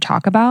people to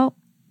talk about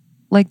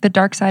like the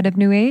dark side of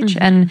New Age.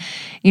 And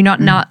you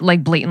not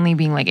like blatantly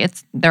being like,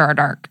 there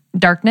are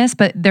darkness,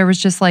 but there was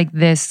just like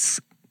this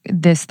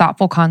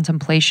thoughtful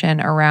contemplation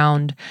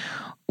around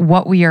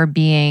what we are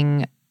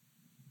being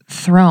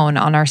thrown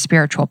on our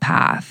spiritual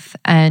path,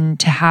 and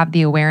to have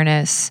the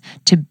awareness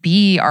to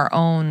be our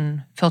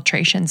own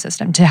filtration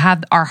system, to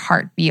have our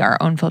heart be our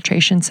own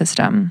filtration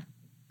system.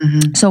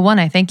 So one,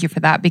 I thank you for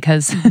that,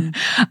 because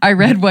I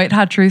read White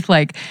Hot Truth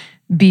like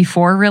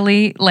before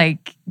really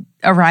like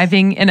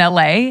arriving in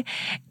LA,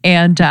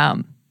 and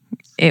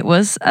it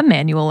was a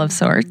manual of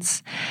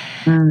sorts.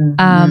 And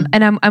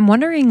I'm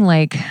wondering,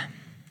 like,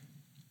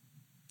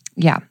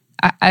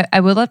 I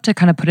would love to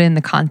kind of put it in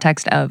the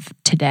context of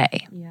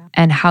today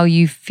and how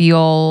you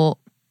feel,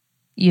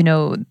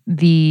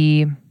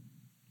 the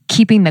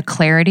keeping the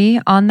clarity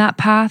on that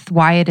path,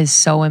 why it is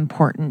so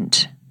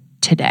important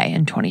today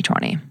in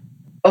 2020.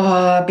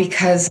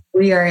 Because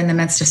we are in the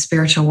midst of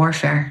spiritual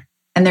warfare.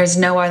 And there's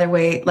no other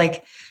way.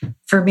 Like,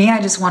 for me,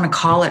 I just want to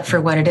call it for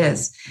what it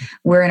is.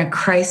 We're in a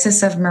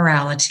crisis of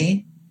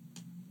morality.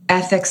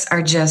 Ethics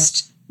are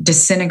just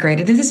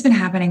disintegrated. This has been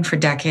happening for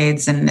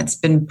decades, and it's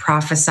been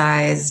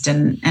prophesized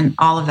and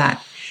all of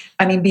that.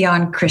 I mean,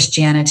 beyond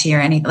Christianity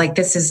or any, like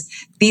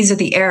these are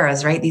the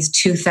eras, right? These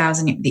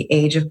 2000, the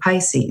age of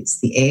Pisces,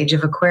 the age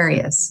of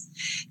Aquarius.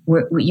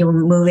 You're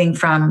moving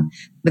from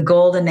the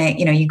golden age,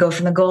 you go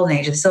from the golden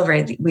age to the silver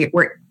age.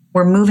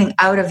 We're moving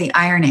out of the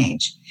Iron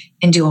Age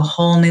into a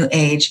whole new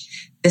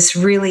age. This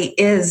really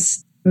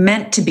is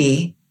meant to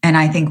be, and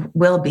I think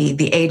will be,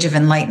 the age of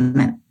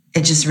enlightenment.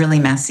 It's just really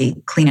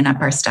messy, cleaning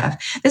up our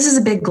stuff. This is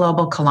a big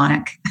global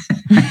colonic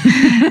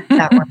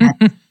that we're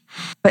in.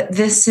 But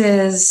this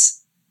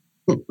is,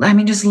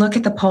 just look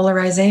at the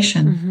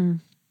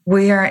polarization.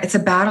 It's a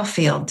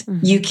battlefield.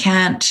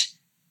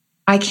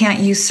 I can't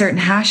use certain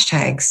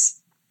hashtags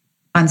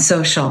on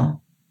social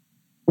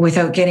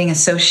without getting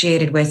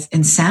associated with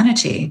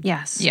insanity.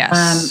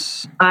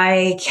 Yes.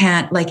 I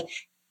can't,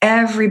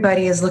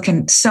 everybody is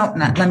looking,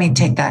 let me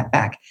take that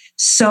back.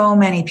 So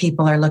many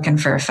people are looking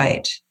for a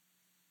fight.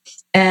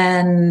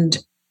 And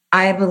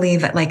I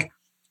believe that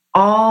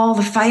all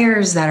the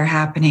fires that are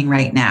happening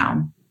right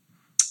now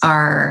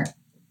are,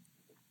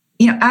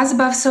 as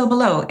above, so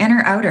below,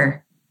 inner,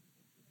 outer.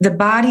 The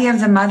body of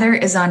the mother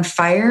is on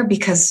fire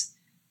because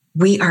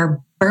we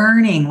are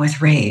burning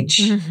with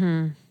rage.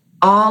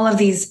 All of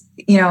these,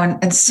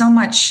 and so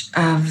much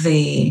of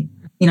the,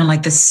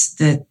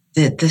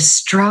 the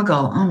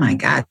struggle, oh my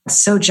God,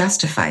 so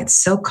justified,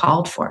 so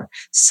called for,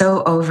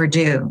 so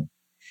overdue.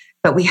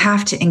 But we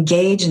have to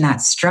engage in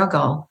that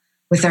struggle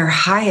with our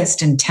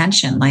highest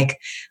intention.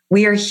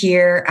 We are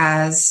here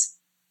as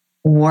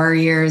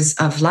warriors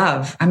of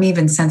love. I'm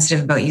even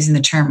sensitive about using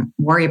the term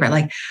warrior,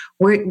 but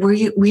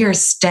we are a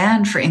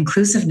stand for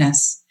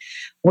inclusiveness.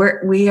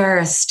 We are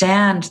a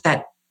stand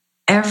that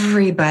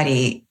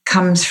everybody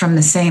comes from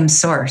the same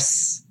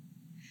source.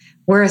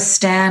 We're a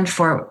stand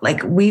for,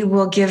 we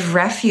will give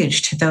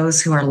refuge to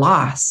those who are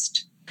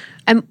lost.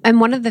 And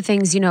one of the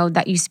things,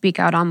 that you speak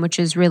out on, which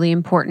is really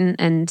important,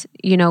 and,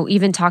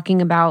 even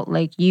talking about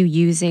you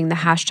using the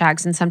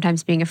hashtags and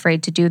sometimes being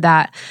afraid to do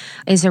that,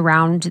 is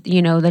around,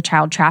 the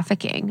child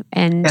trafficking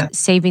and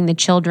saving the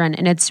children.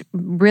 And it's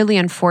really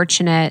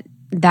unfortunate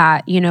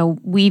that,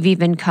 we've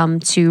even come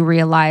to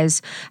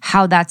realize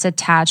how that's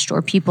attached,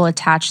 or people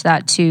attach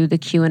that to the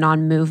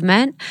QAnon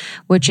movement,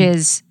 which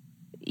is,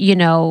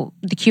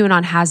 the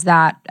QAnon has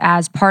that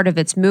as part of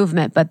its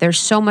movement, but there's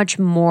so much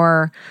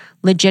more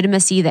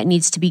legitimacy that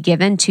needs to be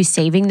given to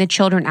saving the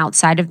children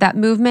outside of that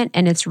movement.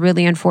 And it's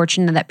really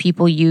unfortunate that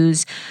people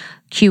use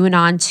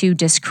QAnon to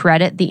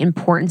discredit the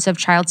importance of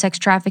child sex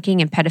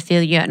trafficking and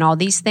pedophilia and all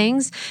these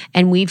things.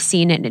 And we've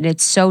seen it, and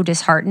it's so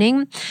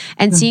disheartening.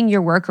 And seeing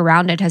your work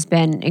around it has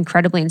been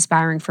incredibly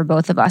inspiring for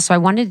both of us. So I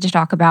wanted to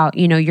talk about,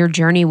 your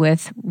journey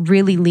with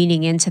really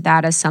leaning into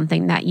that as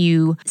something that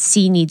you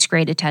see needs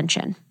great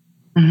attention.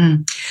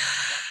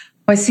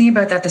 I was thinking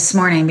about that this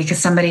morning because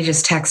somebody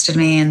just texted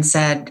me and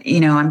said,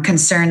 I'm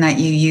concerned that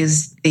you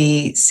use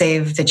the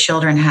Save the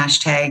Children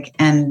hashtag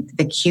and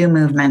the Q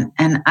movement.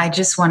 And I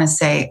just want to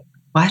say,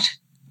 what?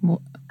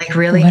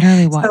 Really?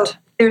 Literally what?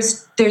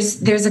 So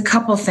there's a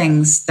couple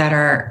things that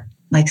are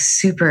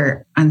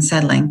super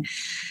unsettling.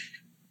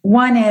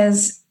 One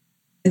is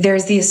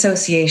there's the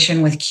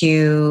association with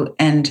Q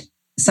and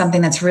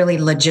something that's really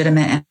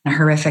legitimate and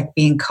horrific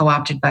being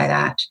co-opted by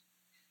that.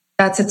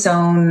 That's its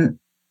own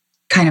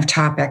kind of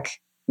topic.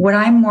 What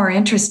I'm more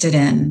interested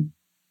in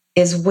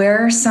is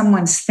where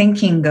someone's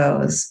thinking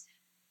goes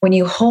when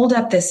you hold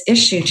up this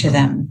issue to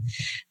them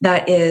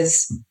that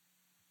is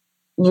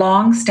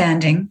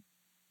long-standing,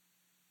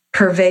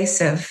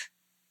 pervasive,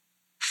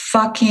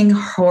 fucking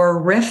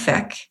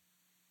horrific,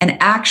 and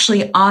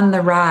actually on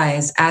the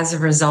rise as a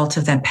result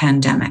of the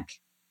pandemic.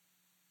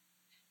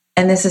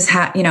 And this is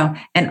how,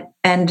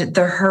 and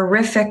the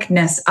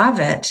horrificness of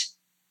it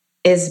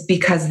is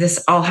because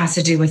this all has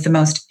to do with the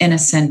most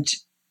innocent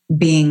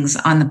beings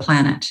on the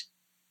planet.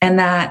 And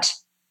that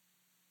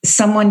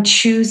someone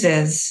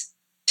chooses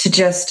to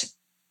just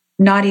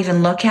not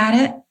even look at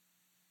it,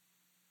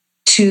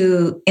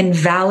 to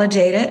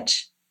invalidate it,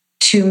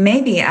 to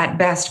maybe at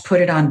best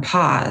put it on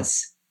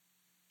pause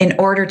in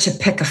order to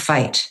pick a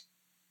fight.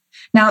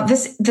 Now,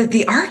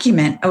 the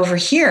argument over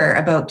here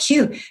about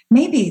Q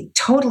may be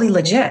totally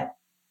legit,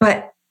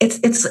 but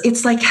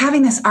it's like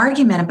having this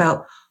argument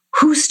about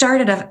who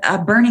started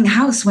a burning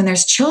house when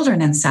there's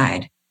children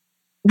inside.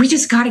 We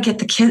just got to get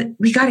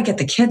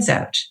the kids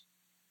out.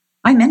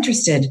 I'm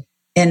interested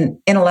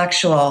in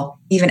intellectual,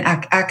 even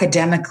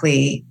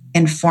academically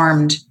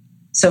informed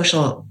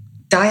social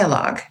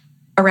dialogue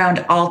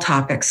around all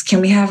topics.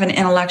 Can we have an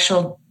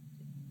intellectual,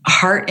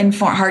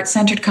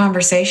 heart-centered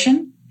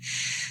conversation?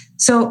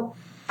 So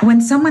when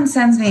someone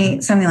sends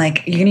me something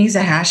like, "You're going to use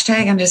a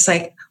hashtag," I'm just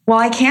like, well,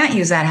 I can't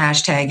use that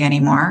hashtag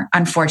anymore,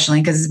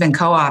 unfortunately, because it's been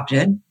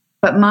co-opted.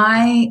 But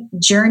my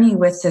journey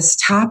with this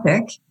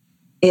topic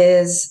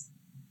is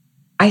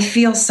I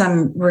feel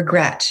some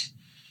regret.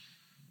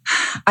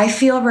 I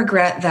feel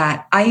regret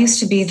that I used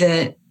to be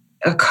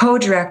a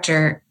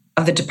co-director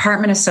of the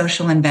Department of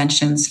Social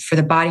Inventions for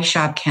the Body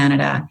Shop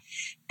Canada.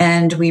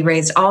 And we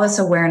raised all this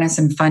awareness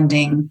and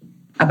funding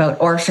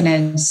about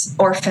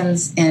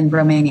orphans in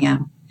Romania.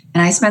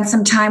 And I spent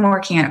some time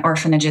working at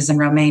orphanages in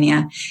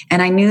Romania.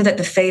 And I knew that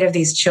the fate of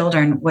these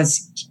children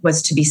was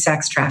to be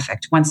sex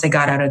trafficked once they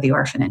got out of the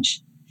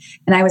orphanage.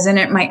 And I was in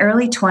my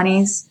early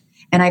 20s,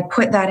 and I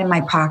put that in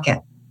my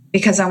pocket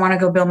because I want to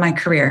go build my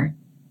career.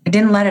 I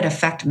didn't let it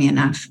affect me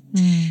enough.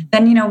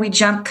 Then, we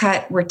jump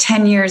cut. We're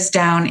 10 years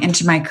down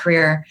into my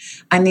career.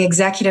 I'm the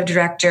executive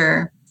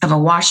director of a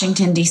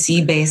Washington,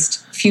 D.C.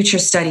 based future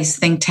studies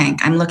think tank.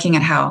 I'm looking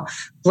at how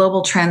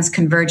global trends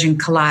converge and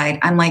collide.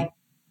 I'm like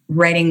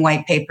writing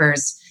white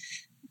papers,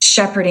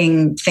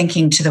 shepherding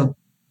thinking to the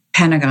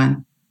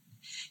Pentagon.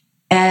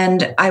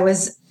 And I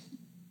was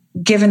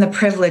given the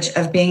privilege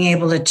of being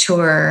able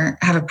to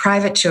have a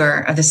private tour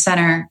of the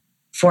Center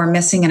for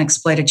Missing and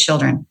Exploited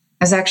Children.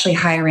 I was actually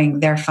hiring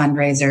their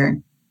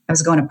fundraiser. I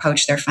was going to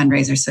poach their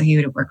fundraiser so he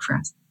would work for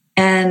us.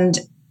 And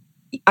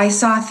I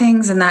saw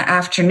things in that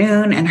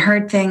afternoon and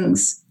heard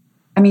things.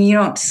 I mean, you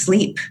don't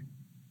sleep.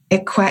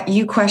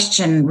 You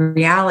question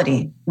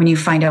reality when you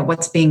find out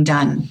what's being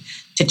done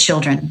to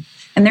children.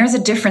 And there's a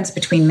difference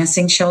between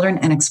missing children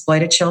and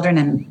exploited children.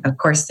 And of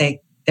course,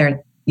 they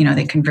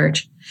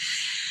converge.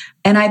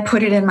 And I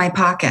put it in my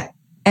pocket.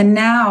 And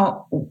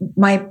now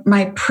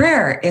my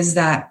prayer is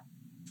that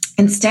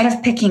instead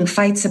of picking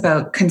fights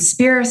about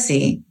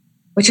conspiracy,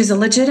 which is a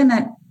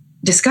legitimate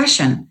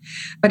discussion,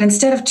 but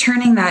instead of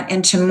turning that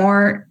into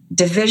more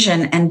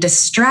division and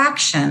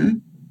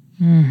distraction,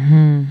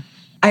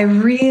 I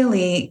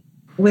really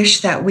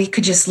wish that we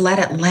could just let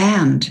it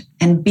land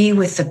and be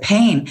with the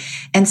pain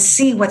and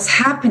see what's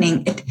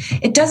happening.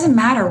 It doesn't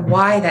matter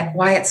why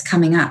it's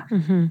coming up.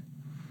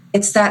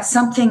 It's that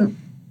something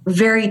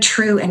very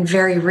true and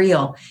very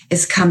real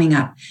is coming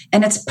up.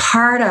 And it's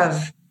part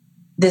of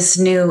this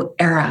new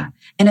era.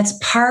 And it's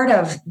part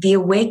of the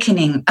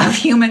awakening of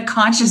human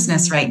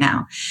consciousness right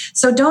now.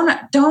 So I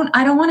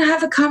don't want to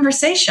have a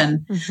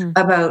conversation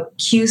about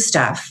Q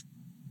stuff.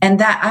 And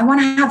that I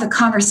want to have the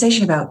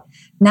conversation about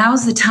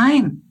now's the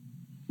time.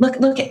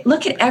 Look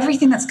at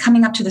everything that's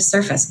coming up to the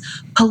surface.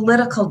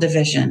 Political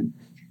division,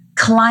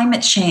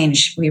 climate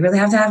change. We really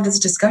have to have this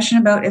discussion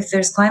about if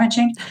there's climate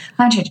change.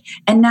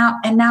 And now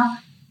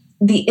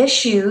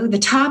the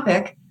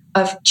topic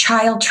of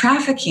child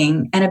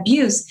trafficking and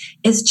abuse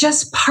is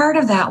just part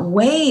of that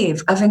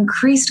wave of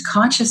increased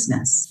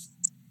consciousness.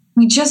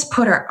 We just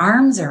put our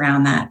arms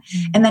around that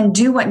and then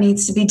do what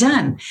needs to be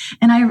done.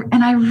 And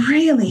I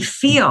really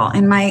feel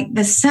in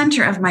the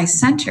center of my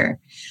center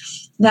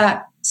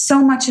that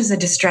so much is a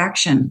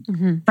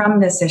distraction from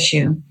this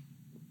issue.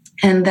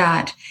 And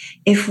that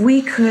if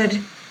we could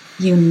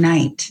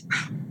unite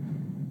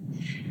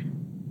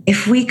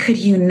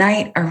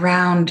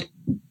around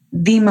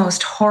the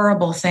most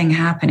horrible thing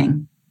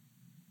happening,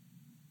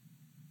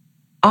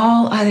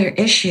 all other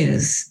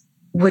issues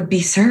would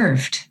be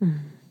served.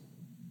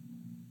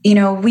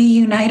 We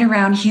unite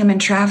around human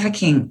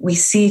trafficking. We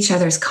see each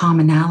other's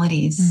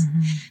commonalities,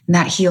 and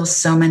that heals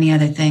so many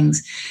other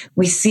things.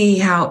 We see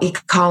how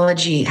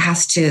ecology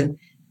has to,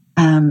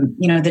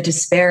 the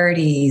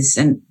disparities.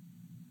 And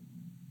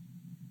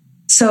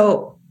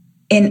so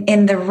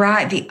in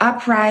the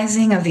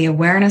uprising of the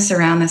awareness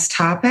around this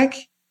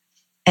topic,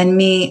 and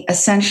me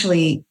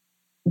essentially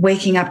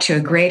waking up to a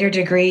greater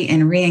degree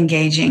and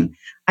re-engaging,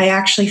 I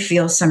actually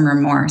feel some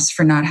remorse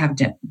for not have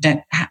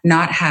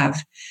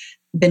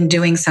been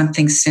doing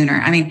something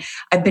sooner. I mean,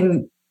 I've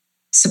been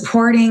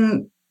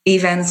supporting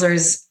Eve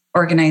Ensler's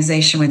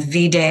organization with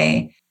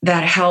V-Day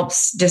that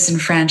helps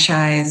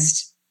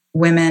disenfranchised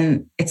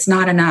women, it's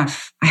not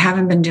enough. I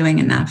haven't been doing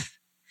enough.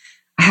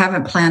 I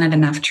haven't planted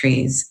enough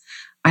trees.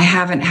 I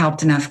haven't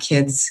helped enough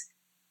kids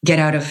get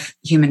out of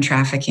human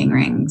trafficking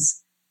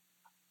rings.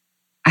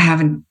 I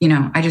haven't,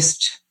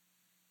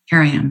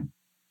 here I am.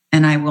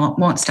 And I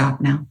won't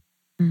stop now.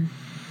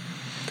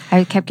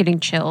 I kept getting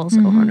chills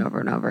over and over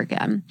and over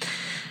again.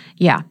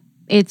 Yeah.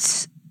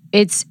 It's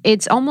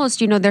almost,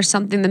 there's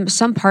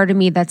some part of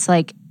me that's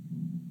like,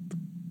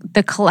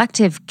 the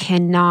collective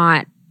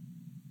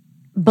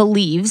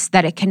believes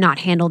that it cannot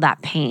handle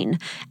that pain.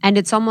 And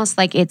it's almost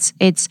like it's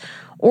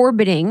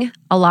orbiting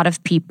a lot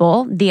of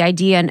people, the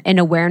idea and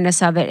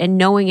awareness of it and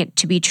knowing it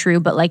to be true.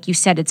 But like you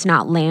said, it's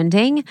not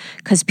landing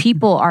because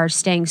people are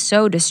staying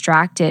so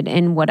distracted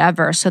in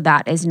whatever. So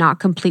that is not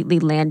completely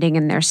landing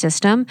in their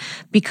system.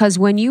 Because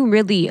when you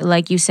really,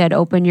 like you said,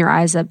 open your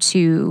eyes up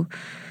to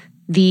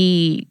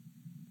the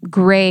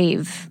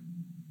grave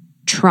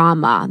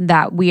trauma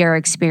that we are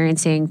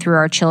experiencing through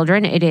our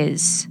children,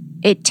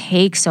 it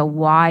takes a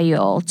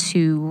while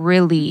to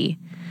really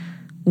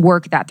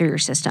work that through your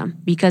system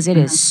because it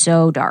is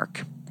so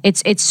dark.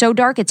 It's so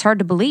dark, it's hard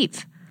to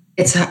believe.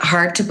 It's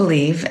hard to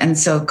believe. And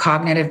so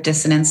cognitive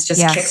dissonance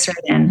just kicks right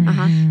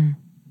in.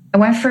 I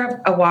went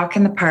for a walk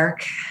in the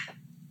park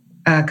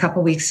a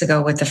couple weeks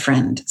ago with a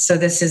friend. So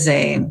this is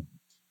a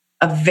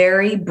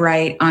very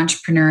bright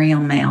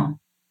entrepreneurial male.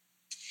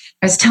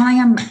 I was telling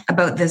him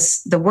about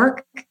the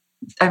work.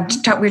 We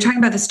were talking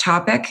about this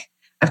topic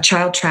of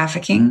child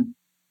trafficking.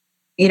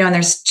 And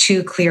there's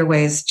two clear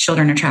ways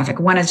children are trafficked.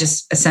 One is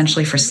just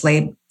essentially for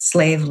slave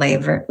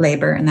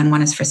labor, and then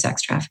one is for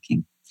sex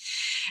trafficking.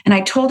 And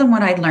I told him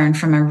what I'd learned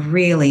from a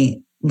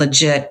really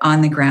legit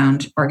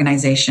on-the-ground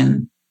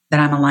organization that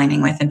I'm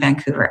aligning with in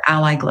Vancouver,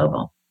 Ally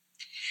Global.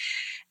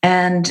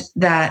 And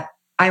that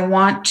I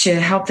want to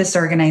help this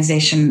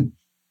organization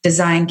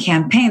design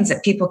campaigns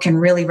that people can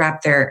really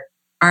wrap their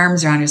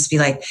arms around, just be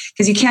like,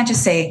 because you can't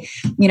just say,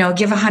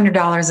 give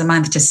 $100 a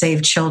month to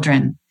save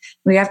children.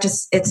 We have to,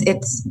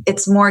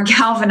 it's more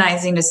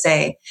galvanizing to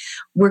say,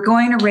 we're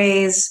going to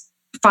raise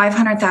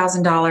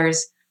 $500,000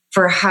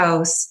 for a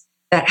house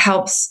that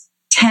helps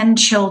 10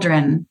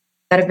 children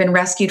that have been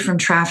rescued from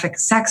trafficked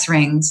sex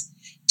rings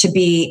to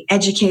be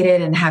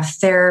educated and have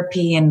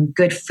therapy and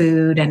good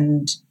food.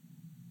 And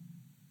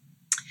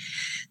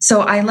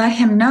so I let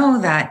him know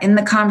that in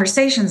the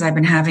conversations I've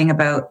been having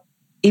about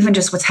even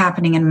just what's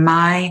happening in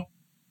my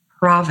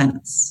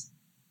province,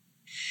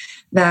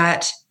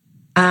 that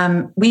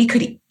we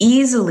could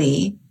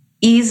easily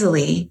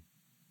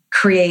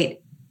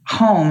create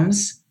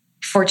homes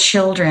for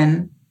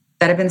children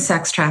that have been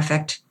sex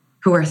trafficked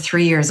who are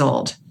 3 years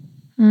old.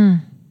 3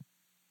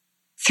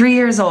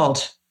 years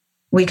old,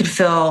 we could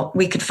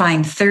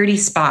find 30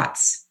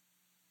 spots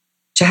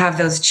to have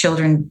those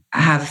children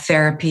have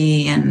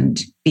therapy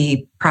and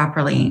be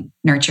properly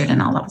nurtured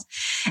and all those.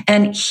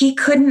 And he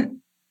couldn't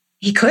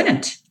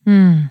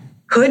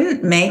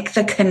make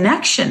the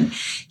connection.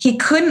 He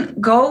couldn't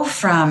go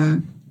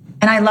from,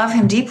 and I love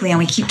him deeply and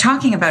we keep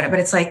talking about it, but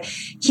it's like,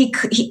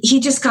 he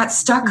just got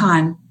stuck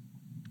on,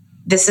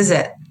 this is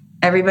it.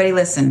 Everybody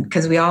listen,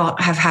 because we all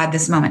have had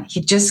this moment.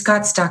 He just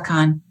got stuck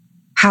on,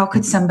 how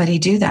could somebody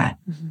do that?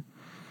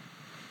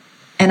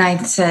 And I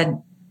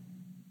said,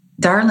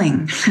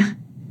 darling,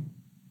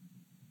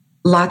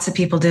 lots of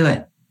people do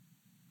it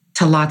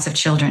to lots of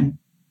children.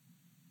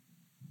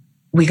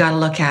 We got to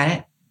look at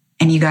it.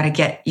 And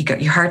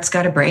your heart's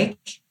got to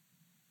break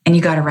and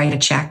you got to write a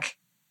check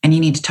and you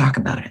need to talk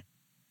about it.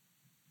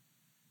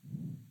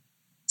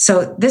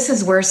 So this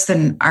is worse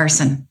than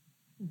arson.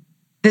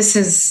 I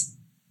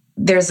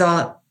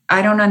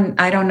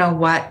don't know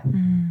what.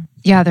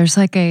 Yeah, there's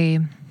like a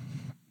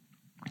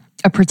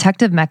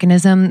protective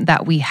mechanism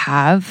that we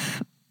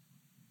have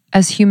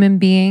as human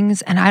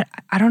beings. And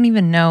I don't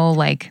even know,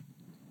 like,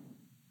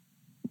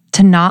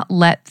 to not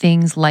let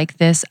things like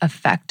this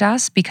affect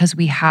us because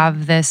we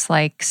have this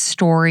like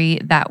story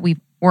that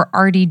we're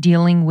already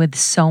dealing with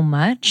so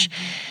much.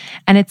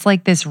 And it's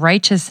like this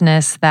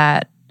righteousness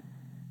that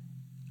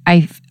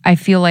I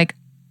feel like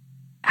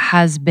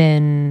has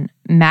been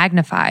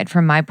magnified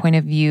from my point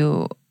of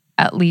view,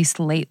 at least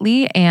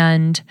lately.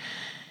 And,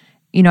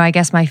 I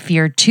guess my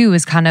fear too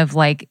is kind of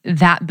like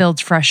that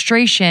builds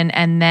frustration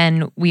and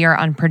then we are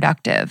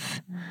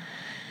unproductive.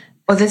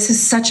 Well, this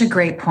is such a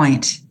great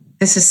point.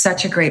 Because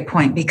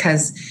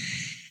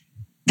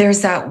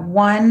there's that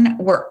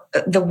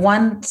the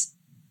one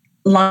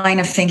line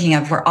of thinking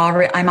of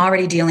I'm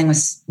already dealing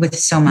with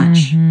so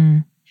much. Mm-hmm.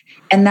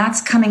 And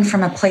that's coming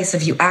from a place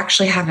of you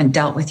actually haven't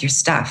dealt with your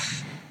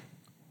stuff.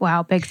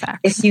 Wow, big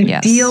facts. If you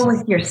deal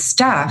with your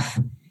stuff,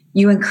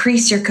 you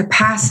increase your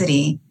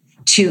capacity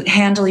to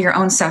handle your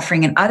own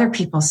suffering and other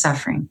people's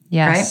suffering.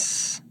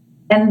 Yes.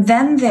 Right? And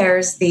then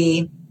there's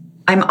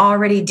I'm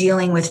already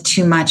dealing with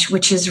too much,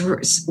 which is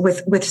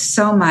with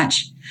so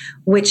much,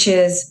 which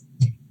is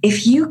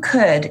if you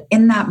could,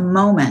 in that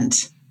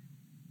moment,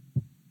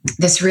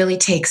 this really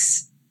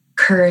takes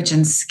courage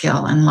and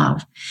skill and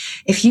love.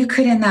 If you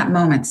could, in that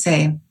moment,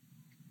 say,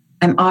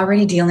 I'm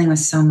already dealing with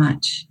so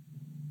much.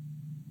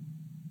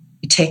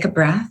 You take a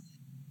breath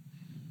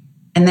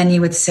And then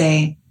you would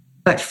say,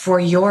 but for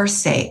your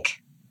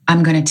sake,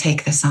 I'm going to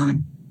take this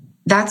on.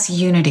 That's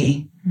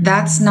unity.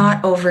 That's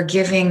not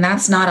overgiving.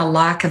 That's not a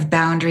lack of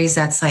boundaries.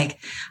 That's like,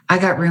 I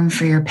got room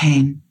for your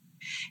pain.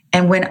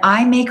 And when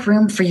I make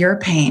room for your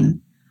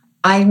pain,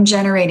 I'm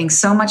generating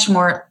so much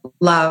more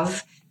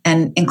love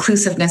and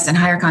inclusiveness and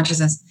higher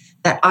consciousness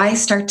that I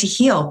start to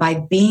heal by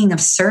being of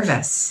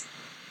service.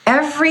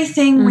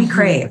 Everything we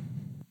crave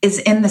is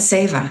in the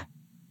seva.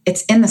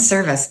 It's in the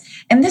service.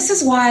 And this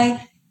is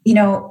why,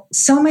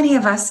 so many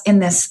of us in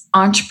this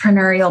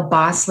entrepreneurial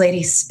boss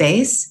lady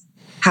space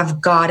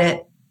have got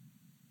it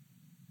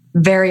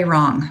very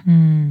wrong.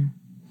 And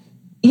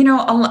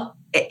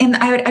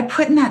I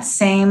put in that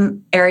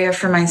same area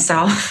for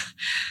myself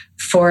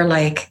for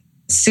like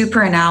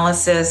super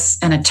analysis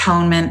and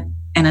atonement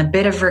and a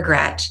bit of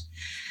regret.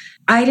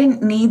 I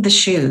didn't need the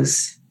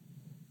shoes.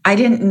 I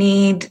didn't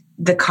need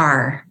the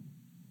car.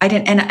 I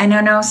didn't. And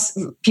I know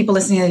people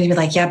listening to this be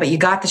like, yeah, but you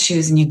got the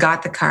shoes and you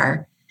got the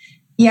car.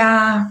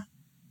 Yeah,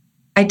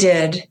 I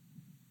did.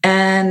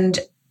 And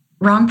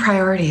wrong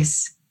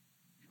priorities.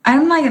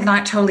 I'm like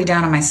not totally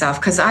down on myself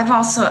because I've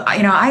also,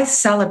 I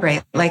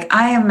celebrate, like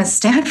I am a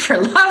stand for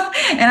love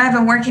and I've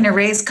been working to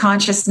raise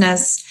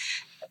consciousness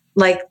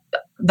like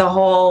the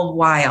whole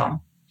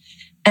while.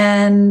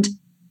 And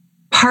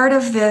part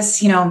of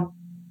this,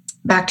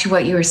 back to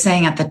what you were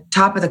saying at the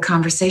top of the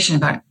conversation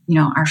about,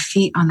 our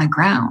feet on the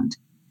ground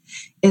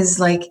is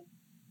like,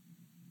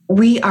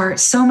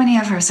 so many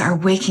of us are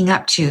waking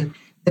up to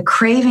the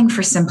craving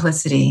for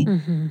simplicity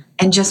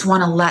and just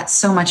want to let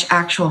so much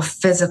actual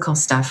physical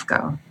stuff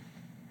go.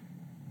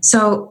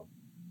 So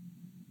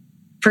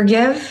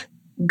forgive,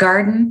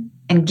 garden,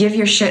 and give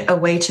your shit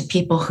away to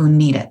people who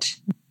need it.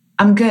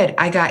 I'm good.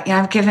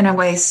 I've given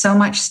away so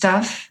much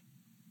stuff,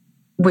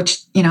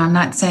 which, I'm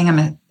not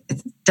saying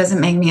it doesn't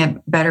make me a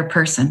better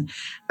person,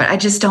 but I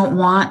just don't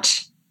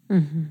want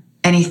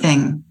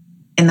anything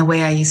in the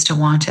way I used to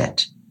want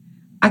it.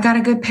 I got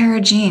a good pair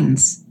of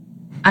jeans.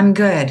 I'm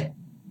good.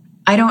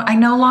 I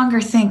no longer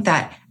think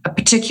that a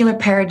particular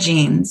pair of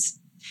jeans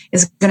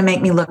is going to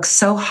make me look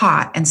so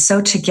hot and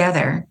so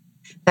together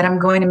that I'm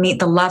going to meet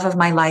the love of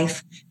my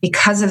life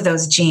because of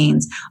those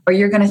jeans. Or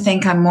you're going to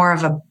think I'm more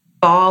of a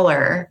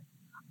baller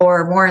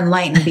or more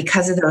enlightened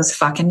because of those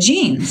fucking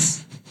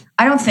jeans.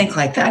 I don't think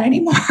like that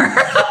anymore.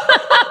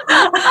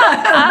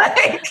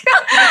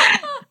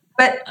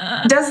 But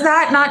does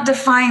that not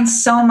define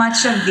so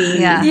much of the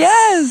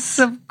yes,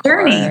 of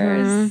journey?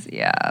 Course.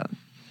 Yeah.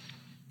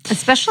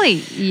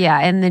 Especially,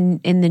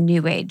 in the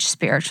new age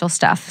spiritual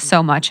stuff,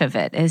 so much of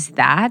it is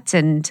that.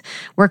 And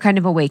we're kind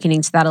of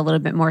awakening to that a little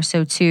bit more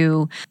so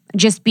too,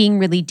 just being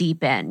really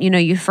deep in.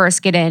 You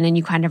first get in and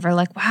you kind of are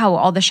like, wow,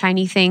 all the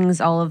shiny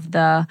things, all of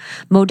the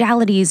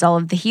modalities, all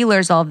of the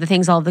healers, all of the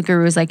things, all of the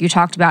gurus like you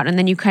talked about. And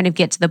then you kind of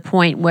get to the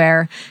point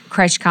where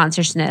Christ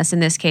consciousness,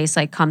 in this case,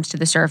 like comes to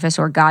the surface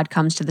or God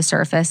comes to the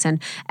surface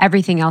and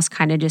everything else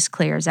kind of just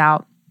clears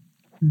out.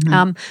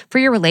 For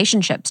your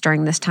relationships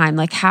during this time,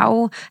 like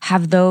how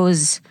have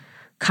those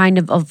kind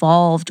of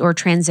evolved or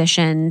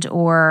transitioned,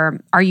 or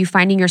are you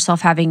finding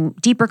yourself having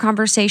deeper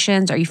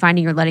conversations? Are you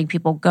finding you're letting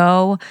people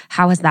go?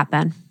 How has that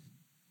been?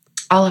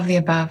 All of the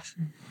above.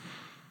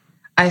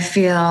 I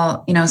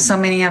feel, so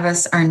many of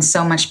us are in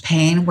so much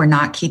pain. We're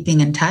not keeping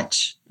in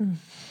touch.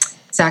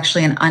 It's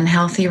actually an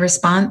unhealthy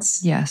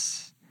response.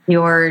 Yes.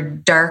 Your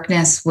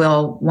darkness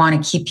will want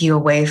to keep you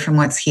away from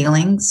what's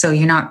healing. So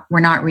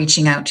we're not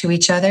reaching out to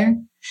each other.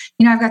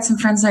 I've got some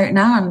friends right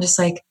now. I'm just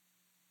like,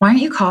 why aren't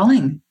you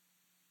calling?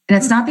 And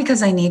it's not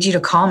because I need you to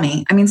call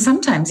me. I mean,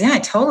 sometimes, I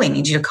totally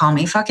need you to call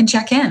me. Fucking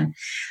check in.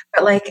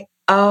 But like,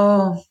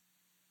 oh,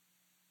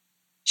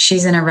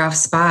 she's in a rough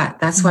spot.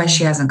 That's why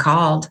she hasn't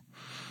called.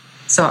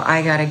 So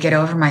I got to get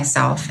over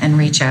myself and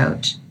reach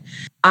out.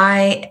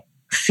 I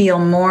feel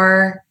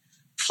more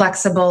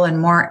flexible and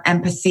more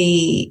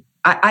empathy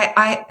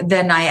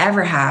than I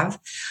ever have.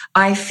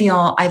 I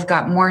feel I've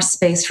got more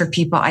space for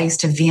people I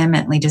used to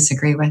vehemently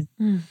disagree with.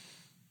 Yeah.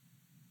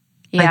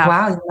 Like,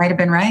 wow, you might have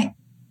been right.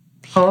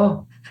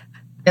 Oh,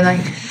 and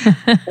like,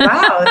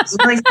 wow, there's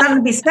really something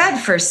to be said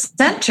for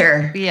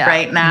center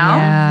right now.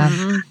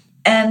 Yeah.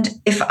 And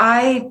if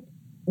I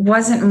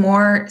wasn't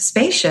more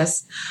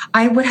spacious,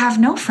 I would have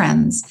no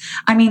friends.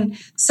 I mean,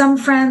 some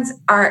friends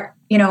are,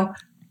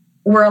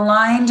 we're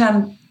aligned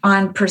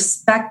on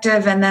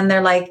perspective, and then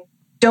they're like,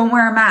 don't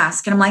wear a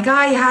mask. And I'm like,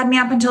 you had me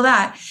up until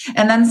that.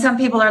 And then some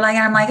people are like,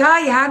 I'm like, you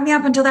had me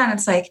up until that. And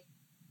it's like,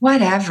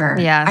 whatever.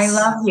 Yes. I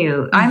love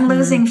you. I'm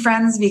losing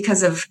friends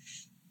because of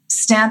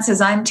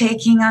stances I'm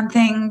taking on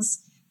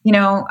things.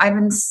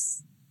 I've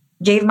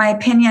gave my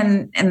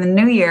opinion in the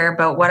new year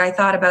about what I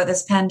thought about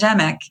this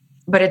pandemic,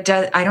 but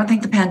I don't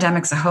think the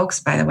pandemic's a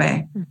hoax, by the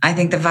way. I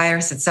think the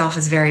virus itself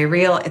is very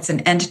real. It's an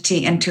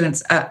entity in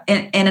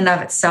and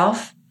of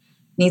itself,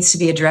 needs to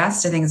be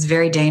addressed. I think it's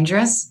very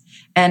dangerous.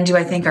 And do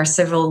I think our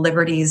civil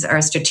liberties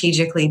are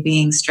strategically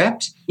being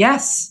stripped?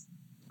 Yes.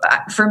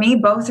 For me,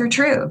 both are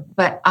true.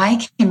 But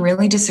I can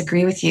really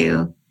disagree with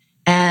you.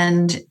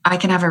 And I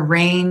can have a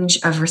range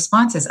of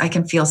responses. I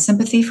can feel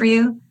sympathy for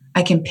you.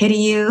 I can pity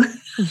you.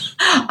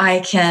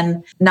 I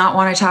can not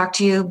want to talk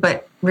to you,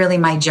 but really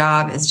my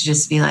job is to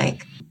just be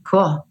like,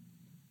 cool.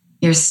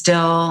 We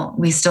still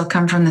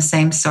come from the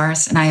same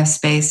source, and I have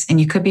space, and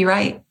you could be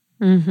right.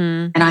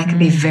 And I could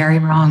be very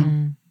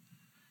wrong.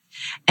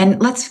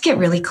 And let's get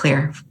really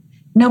clear.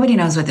 Nobody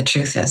knows what the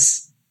truth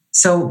is.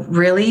 So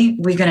really,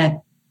 we're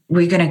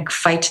gonna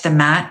fight to the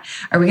mat.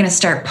 Are we gonna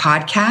start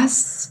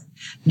podcasts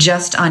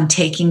just on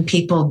taking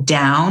people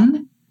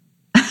down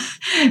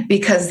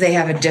because they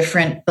have a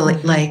different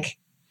like?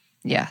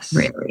 Yes.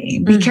 Really,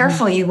 be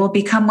careful. You will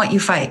become what you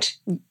fight.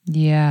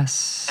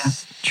 Yes. Yeah.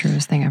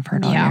 Truest thing I've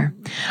heard all year.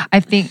 I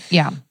think,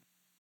 Yeah,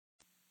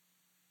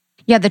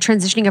 the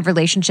transitioning of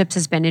relationships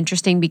has been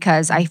interesting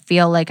because I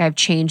feel like I've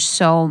changed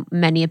so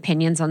many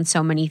opinions on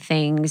so many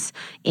things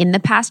in the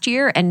past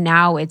year. And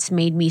now it's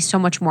made me so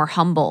much more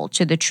humble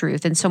to the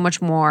truth and so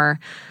much more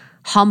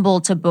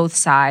humble to both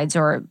sides,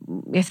 or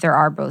if there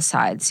are both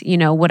sides,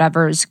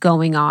 whatever's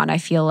going on. I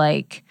feel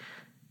like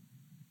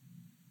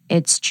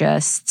it's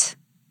just,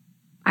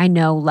 I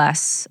know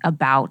less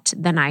about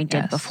than I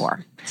did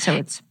before. So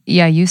it's...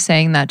 Yeah, you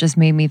saying that just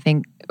made me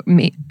think,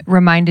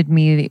 reminded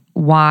me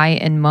why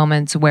in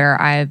moments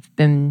where I've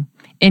been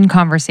in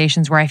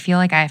conversations where I feel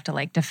like I have to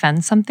like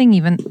defend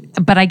something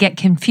but I get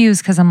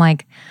confused because I'm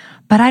like,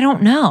 but I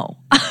don't know.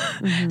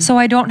 So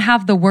I don't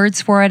have the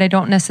words for it. I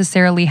don't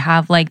necessarily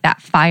have like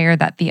that fire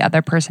that the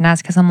other person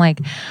has because I'm like,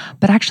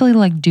 but actually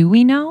like, do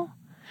we know?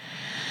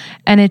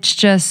 And it's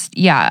just,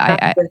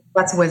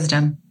 that's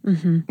wisdom.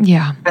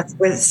 Yeah.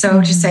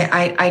 So just say,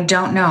 I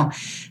don't know.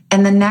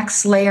 And the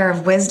next layer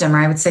of wisdom, or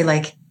I would say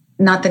like,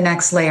 not the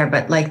next layer,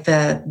 but like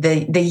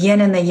the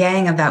yin and the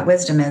yang of that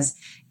wisdom is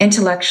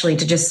intellectually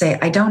to just say,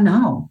 I don't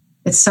know.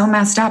 It's so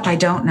messed up. I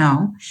don't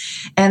know.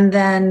 And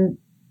then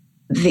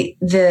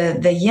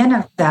the yin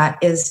of that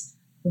is,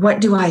 what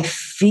do I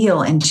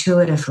feel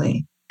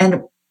intuitively?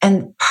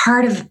 And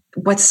part of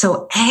what's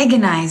so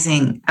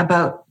agonizing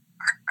about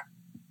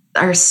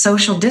our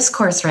social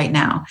discourse right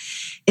now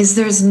is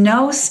there's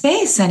no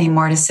space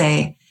anymore to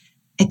say,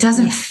 it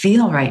doesn't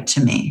feel right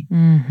to me.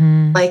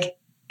 Like,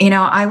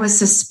 I was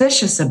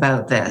suspicious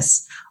about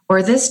this,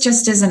 or this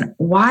just isn't,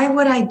 why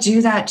would I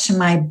do that to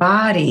my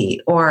body?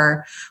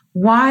 Or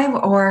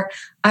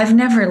I've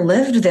never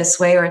lived this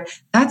way, or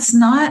that's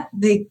not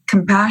the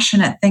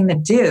compassionate thing to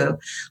do.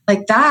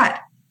 Like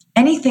that,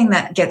 anything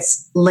that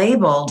gets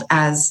labeled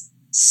as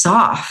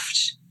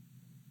soft,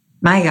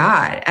 my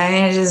God,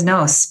 there's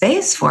no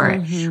space for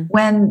it.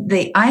 When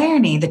the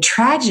irony, the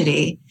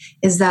tragedy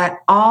is that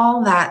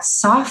all that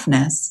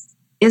softness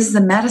is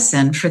the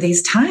medicine for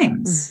these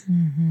times.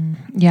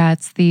 Yeah,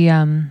 it's the,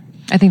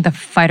 I think the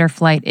fight or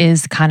flight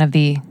is kind of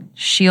the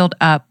shield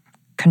up,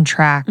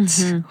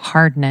 contract,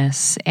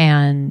 hardness.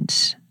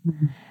 And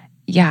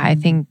I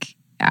think,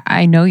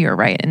 I know you're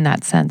right in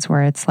that sense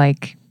where it's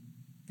like,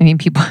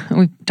 people,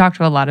 we've talked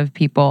to a lot of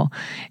people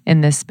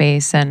in this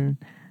space, and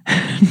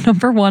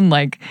number one,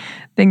 like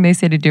thing they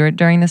say to do it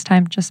during this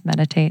time, just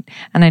meditate.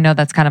 And I know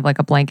that's kind of like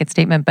a blanket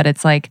statement, but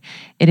it's like,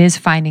 it is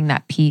finding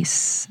that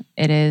peace.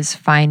 It is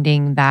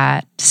finding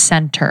that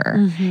center.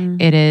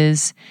 It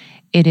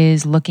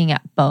is looking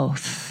at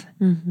both.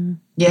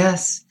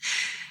 Yes.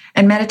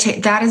 And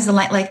meditate, that is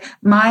like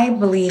my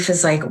belief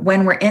is like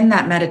when we're in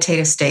that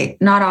meditative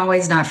state, not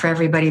always, not for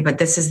everybody, but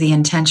this is the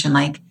intention.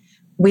 Like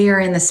we are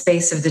in the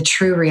space of the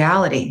true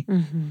reality.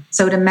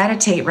 So to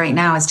meditate right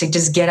now is to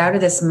just get out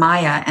of this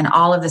Maya and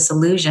all of this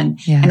illusion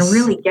and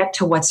really get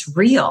to what's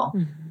real,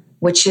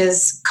 which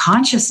is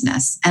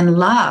consciousness and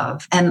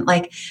love. And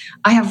like,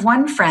 I have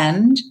one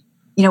friend,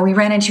 we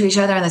ran into each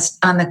other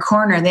on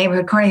the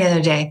neighborhood corner the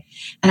other day.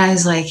 And I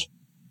was like,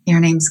 your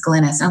name's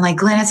Glynis. I'm like,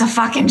 Glenn, it's a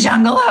fucking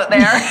jungle out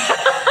there.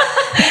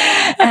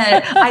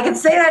 And I could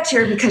say that to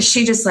her because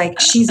she just like,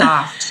 she's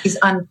off. She's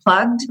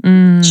unplugged.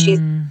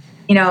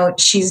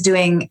 She's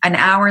doing an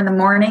hour in the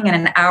morning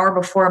and an hour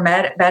before a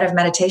bed of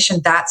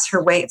meditation. That's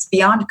her way. It's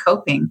beyond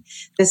coping.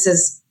 This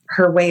is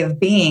her way of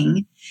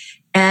being.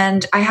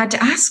 And I had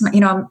to ask,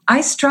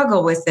 I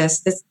struggle with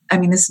this. This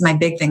is my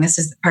big thing. This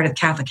is part of the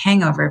Catholic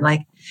hangover.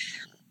 Like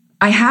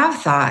I have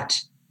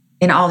thought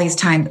in all these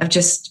times of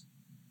just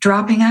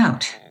dropping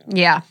out.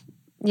 Yeah.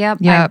 Yep.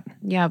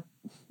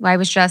 I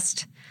was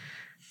just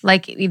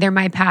like, either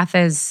my path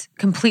is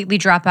completely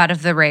drop out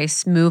of the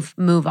race, move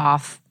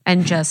off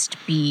and just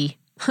be,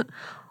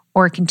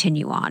 or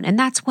continue on. And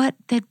that's what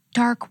the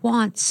dark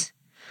wants.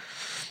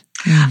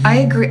 I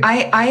agree.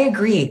 I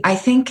agree. I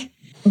think,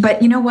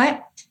 but you know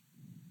what?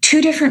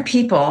 Two different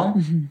people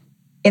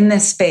in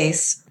this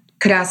space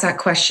could ask that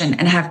question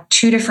and have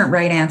two different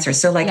right answers.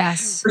 So like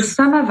for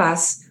some of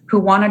us who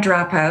want to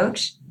drop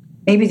out,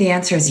 maybe the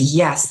answer is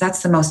yes.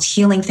 That's the most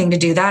healing thing to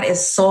do. That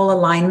is soul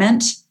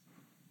alignment.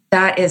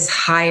 That is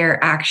higher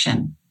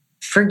action.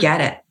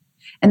 Forget it.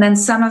 And then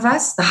some of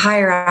us, the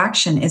higher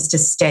action is to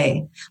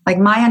stay. Like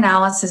my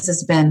analysis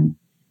has been,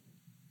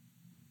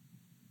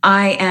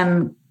 I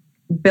am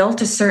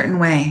built a certain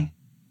way.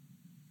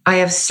 I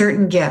have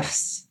certain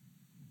gifts.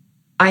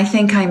 I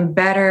think I'm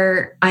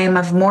better. I am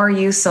of more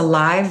use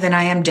alive than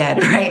I am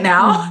dead right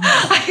now.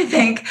 I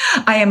think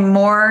I am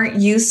more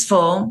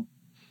useful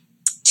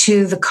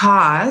to the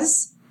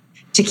cause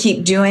to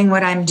keep doing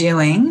what I'm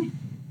doing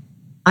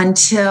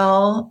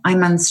until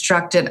I'm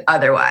instructed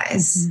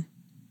otherwise,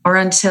 or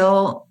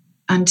until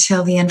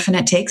the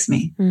infinite takes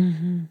me.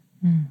 You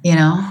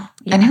know?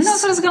 Yes. And who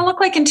knows what it's going to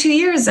look like in 2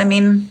 years? I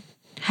mean,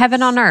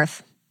 heaven on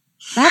earth.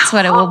 That's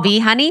what it will be,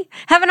 honey.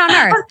 Heaven on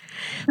earth.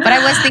 But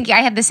I was thinking,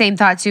 I had the same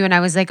thought too. And I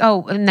was like,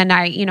 oh, and then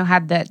I,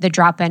 had the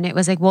drop in. It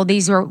was like, well,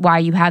 these are why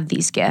you have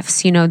these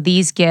gifts.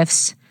 These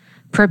gifts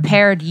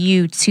prepared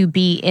you to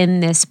be in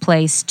this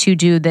place to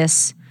do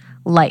this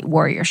light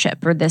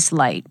warriorship or this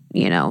light,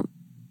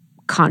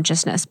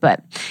 consciousness.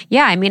 But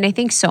yeah, I mean, I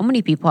think so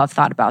many people have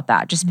thought about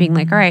that. Just being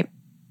like, all right,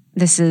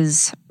 this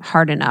is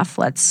hard enough.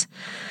 Let's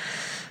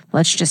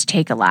just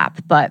take a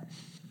lap. But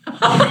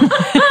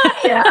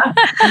yeah,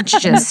 let's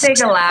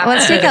take a lap.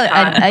 Let's take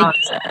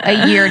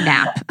a year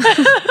nap.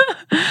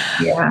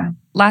 Yeah.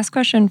 Last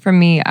question from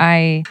me.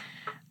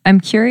 I'm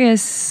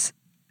curious,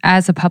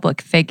 as a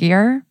public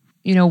figure,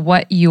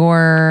 what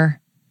your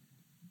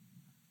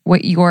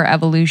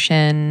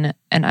evolution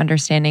and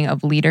understanding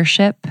of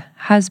leadership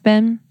has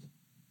been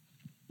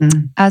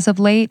as of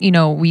late.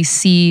 We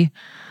see,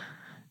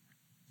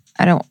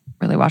 I don't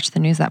really watch the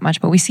news that much,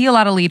 but we see a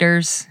lot of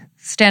leaders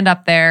stand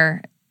up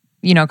there,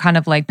 kind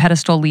of like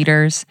pedestal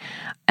leaders.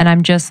 And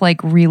I'm just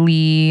like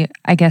really,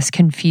 I guess,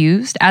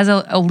 confused as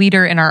a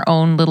leader in our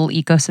own little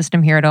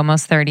ecosystem here at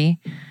Almost 30.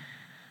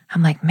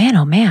 I'm like, man,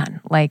 oh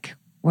man, like,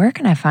 where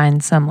can I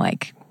find some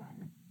like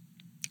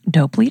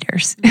dope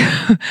leaders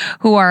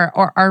who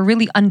are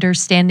really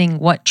understanding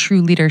what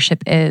true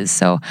leadership is?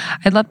 So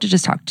I'd love to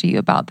just talk to you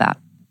about that.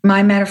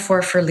 My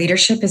metaphor for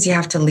leadership is you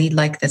have to lead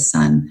like the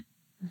sun.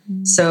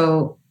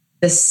 So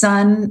the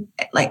sun,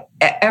 like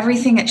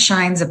everything it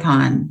shines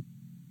upon,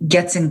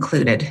 gets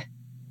included.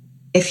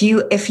 If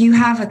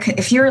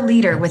you're a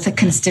leader with a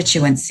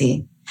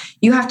constituency,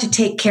 you have to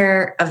take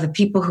care of the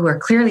people who are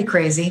clearly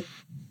crazy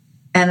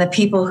and the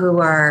people who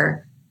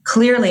are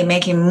clearly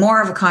making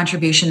more of a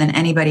contribution than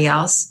anybody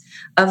else,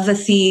 of the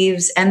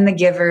thieves and the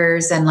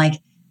givers, and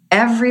like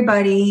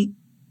everybody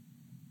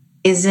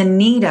is in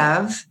need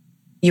of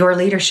your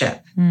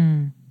leadership.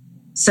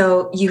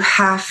 So you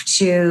have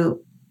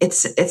to,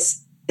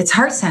 it's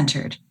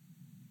heart-centered.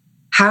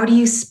 How do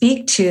you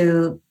speak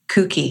to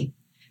kooky?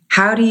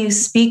 How do you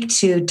speak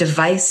to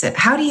divisive?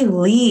 How do you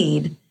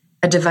lead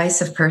a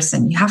divisive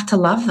person? You have to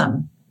love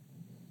them.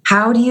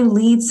 How do you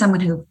lead someone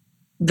who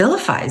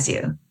vilifies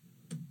you?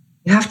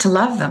 You have to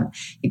love them.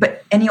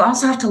 And you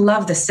also have to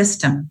love the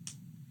system.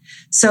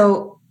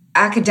 So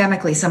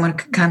academically, someone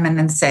could come in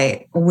and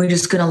say, we're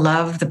just going to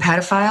love the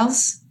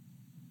pedophiles.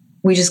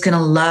 We're just going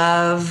to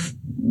love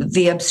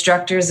the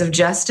obstructors of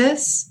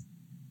justice.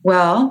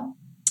 Well,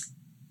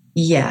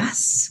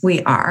 yes,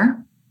 we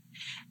are.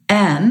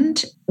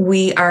 And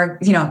we are,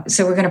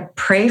 so we're going to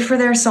pray for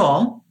their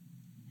soul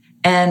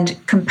and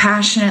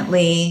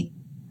compassionately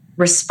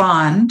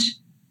respond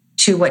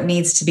to what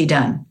needs to be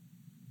done.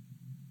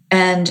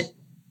 And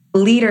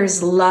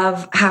leaders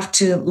have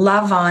to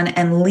love on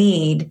and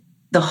lead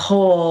the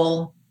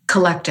whole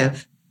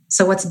collective.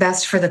 So what's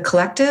best for the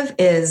collective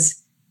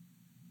is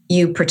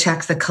you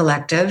protect the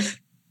collective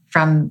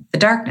from the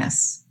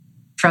darkness,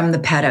 from the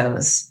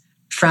pedos,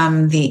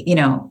 from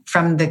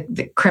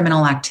the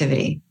criminal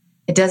activity.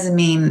 It doesn't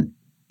mean,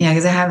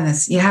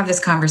 because you have this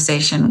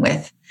conversation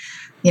with,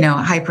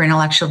 hyper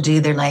intellectual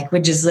dude. They're like, we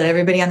just let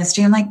everybody on the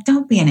street. I'm like,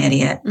 don't be an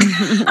idiot.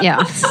 Yeah.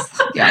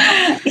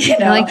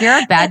 Like, you're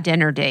a bad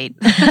dinner date.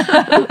 Yeah.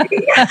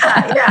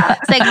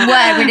 It's like,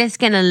 what? We're just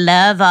going to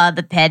love all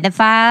the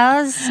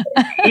pedophiles?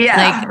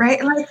 Yeah.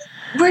 Right. Like,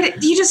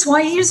 you just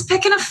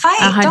picking a fight.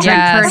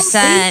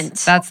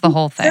 100%. That's the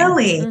whole thing.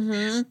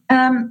 Silly.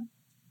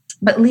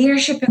 But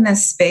leadership in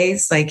this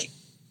space, like,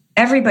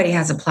 everybody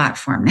has a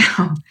platform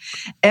now.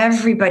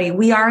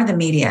 We are the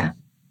media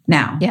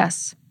now.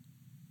 Yes.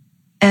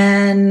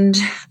 And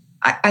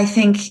I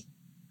think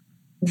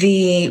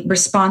the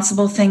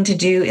responsible thing to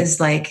do is,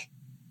 like,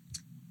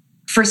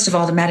 first of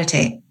all, to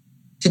meditate,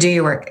 to do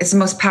your work. It's the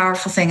most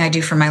powerful thing I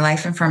do for my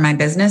life and for my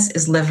business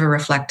is live a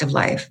reflective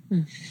life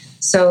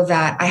so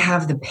that I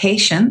have the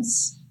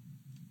patience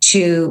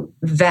to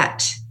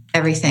vet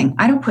everything.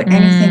 I don't put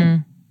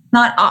anything,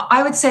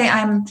 I would say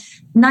I'm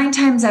 9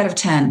 times out of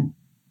 10.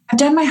 I've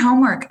done my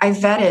homework. I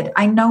vetted.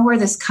 I know where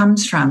this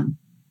comes from.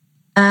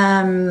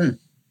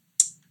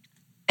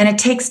 And it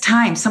takes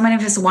time. So many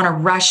of us want to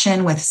rush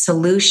in with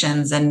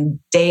solutions and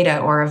data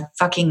or a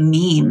fucking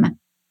meme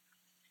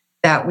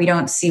that we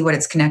don't see what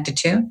it's connected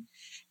to.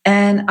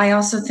 And I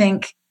also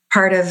think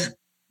part of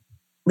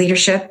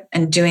leadership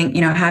and doing,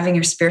 having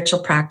your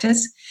spiritual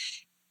practice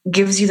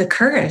gives you the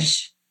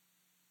courage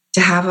to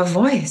have a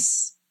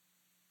voice.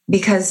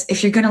 Because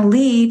if you're going to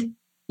lead,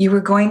 you were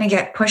going to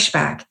get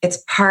pushback.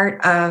 It's part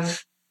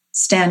of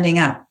standing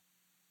up.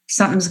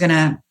 Something's going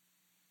to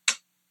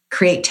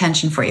create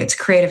tension for you. It's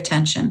creative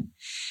tension.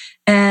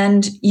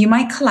 And you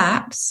might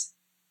collapse.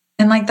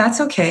 And, like,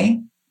 that's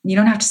okay. You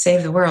don't have to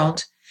save the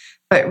world,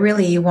 but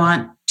really you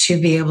want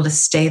to be able to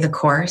stay the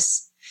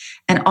course.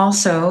 And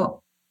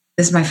also,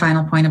 this is my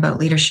final point about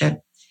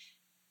leadership.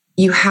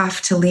 You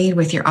have to lead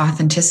with your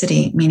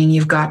authenticity, meaning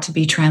you've got to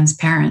be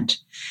transparent.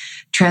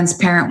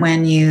 Transparent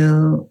when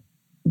you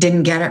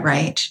didn't get it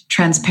right.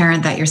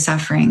 Transparent that you're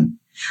suffering.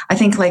 I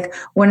think like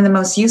one of the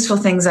most useful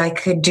things I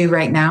could do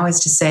right now is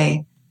to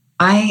say,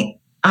 I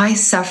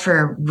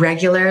suffer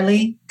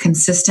regularly,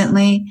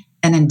 consistently,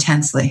 and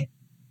intensely.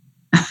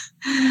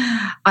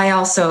 I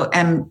also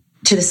am,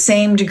 to the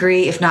same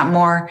degree, if not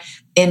more,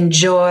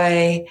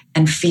 enjoy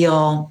and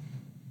feel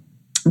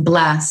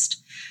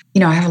blessed.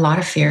 I have a lot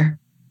of fear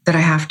that I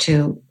have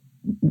to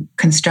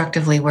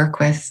constructively work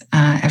with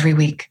every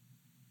week.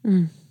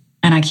 And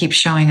I keep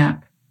showing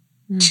up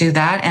to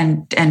that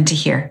and to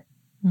here.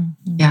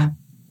 Mm-hmm. Yeah.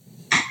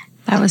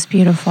 That was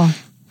beautiful.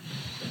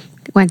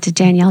 Went to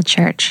Danielle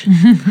Church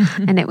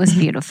and it was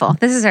beautiful.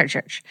 This is our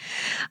church.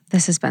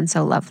 This has been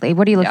so lovely.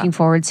 What are you looking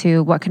forward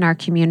to? What can our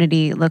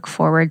community look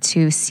forward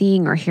to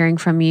seeing or hearing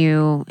from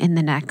you in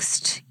the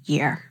next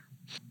year?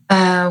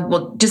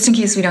 Well, just in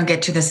case we don't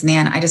get to this in the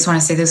end, I just want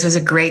to say this was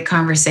a great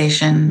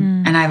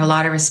conversation and I have a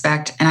lot of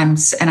respect and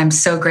I'm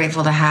so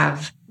grateful to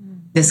have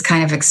this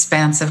kind of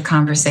expansive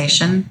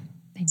conversation.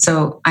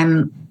 So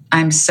I'm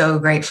so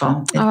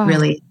grateful. It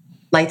really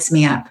lights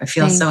me up. I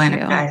feel so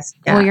energized.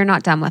 Yeah. Well, you're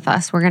not done with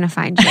us. We're going to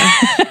find you.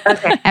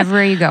 Okay.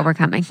 Everywhere you go, we're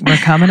coming. We're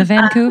coming to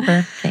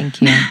Vancouver. Thank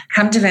you.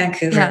 Come to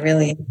Vancouver,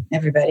 really,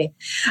 everybody.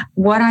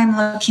 What I'm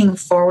looking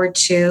forward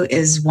to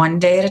is one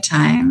day at a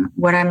time.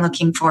 What I'm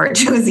looking forward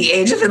to is the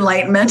Age of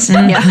Enlightenment.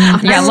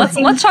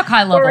 Let's talk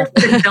high level.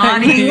 The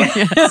dawning.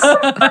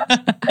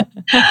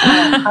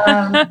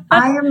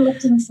 I am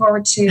looking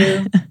forward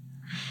to.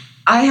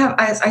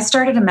 I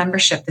started a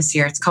membership this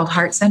year. It's called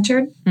Heart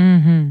Centered.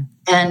 Mm-hmm.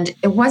 And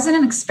it wasn't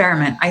an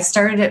experiment. I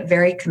started it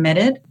very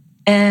committed.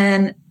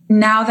 And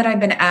now that I've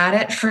been at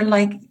it for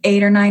like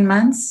 8 or 9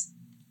 months,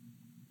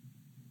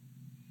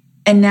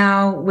 and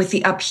now with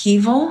the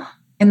upheaval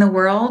in the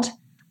world,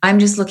 I'm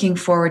just looking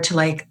forward to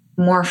like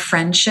more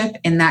friendship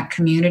in that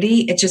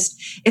community.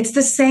 It's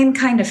the same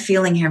kind of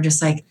feeling here.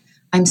 Just like,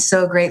 I'm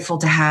so grateful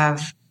to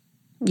have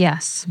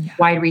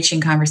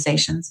wide-reaching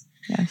conversations.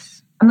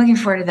 Yes. I'm looking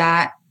forward to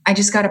that. I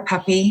just got a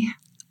puppy.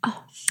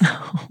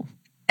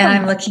 And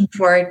I'm looking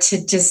forward to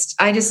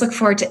I just look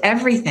forward to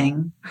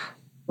everything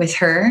with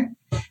her.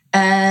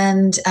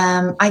 And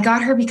I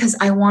got her because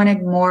I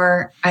wanted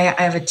more. I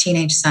have a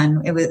teenage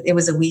son. It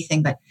was a wee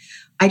thing, but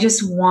I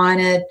just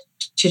wanted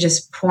to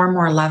just pour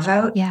more love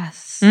out.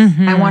 Yes.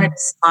 Mm-hmm. I wanted to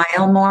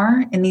smile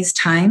more in these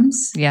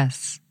times.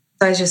 Yes.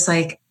 So I was just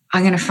like,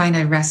 I'm going to find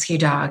a rescue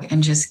dog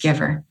and just give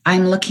her.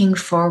 I'm looking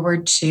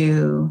forward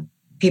to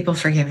people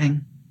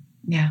forgiving.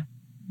 Yeah.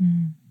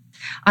 Mm.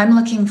 I'm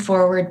looking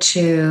forward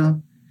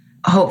to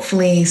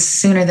hopefully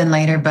sooner than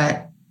later,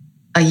 but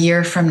a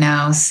year from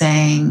now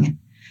saying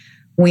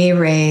we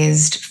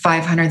raised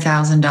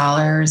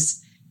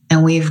 $500,000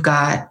 and we've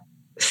got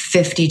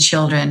 50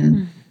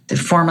 children,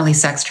 formerly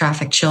sex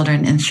trafficked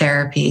children in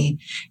therapy,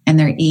 and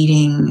they're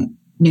eating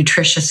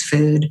nutritious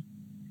food.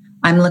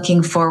 I'm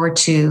looking forward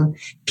to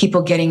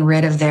people getting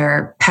rid of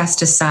their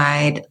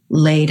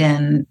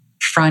pesticide-laden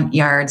front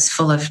yards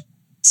full of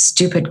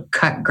stupid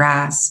cut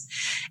grass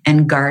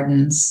and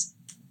gardens.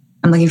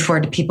 I'm looking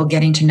forward to people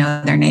getting to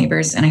know their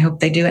neighbors, and I hope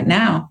they do it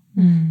now.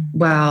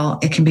 Well,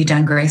 it can be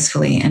done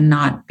gracefully and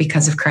not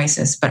because of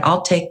crisis, but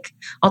I'll take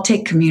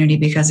community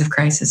because of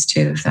crisis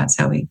too, if that's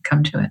how we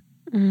come to it.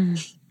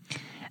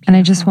 And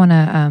I just want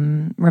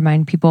to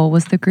remind people,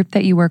 was the group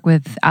that you work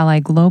with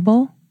Ally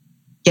Global?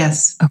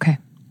 Yes. Okay.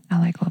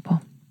 Ally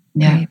Global.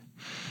 Yeah. Great.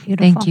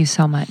 Beautiful. Thank you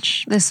so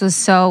much. This was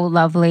so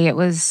lovely. It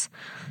was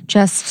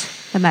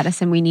just the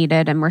medicine we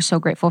needed. And we're so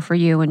grateful for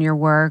you and your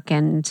work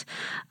and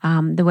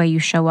the way you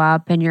show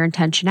up and your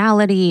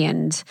intentionality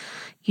and,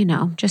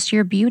 just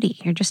your beauty.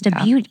 You're just a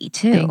beauty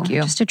too. Thank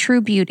you. Just a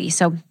true beauty.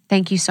 So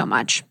thank you so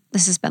much.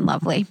 This has been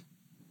lovely.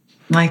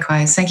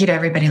 Likewise. Thank you to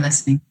everybody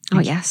listening. Oh,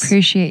 yes.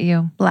 Appreciate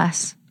you.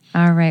 Bless.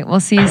 All right. We'll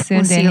see you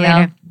soon, Danielle. See you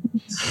later.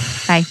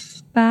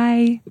 Bye.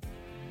 Bye.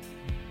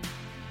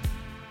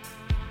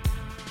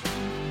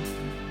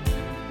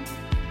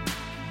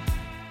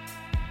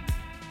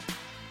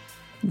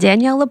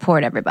 Danielle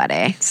Laporte,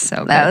 everybody. So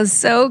good. That was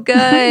so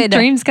good.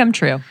 Dreams come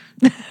true.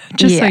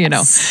 Just so you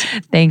know.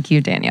 Thank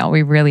you, Danielle.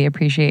 We really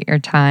appreciate your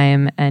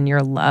time and your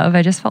love.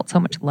 I just felt so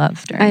much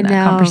love during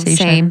that conversation.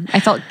 Same.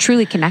 I felt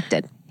truly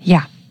connected.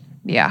 Yeah,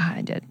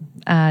 I did.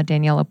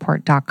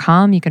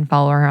 DanielleLaporte.com. You can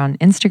follow her on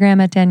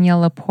Instagram at Danielle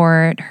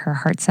Laporte. Her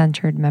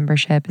heart-centered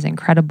membership is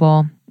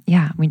incredible.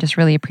 Yeah, we just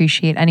really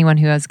appreciate anyone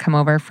who has come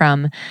over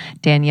from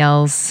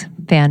Danielle's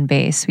fan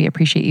base. We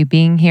appreciate you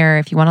being here.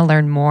 If you want to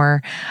learn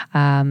more,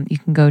 you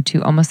can go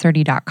to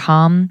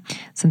almost30.com.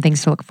 Some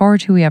things to look forward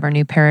to. We have our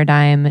new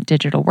Paradigm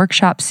digital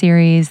workshop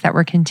series that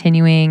we're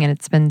continuing, and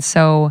it's been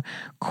so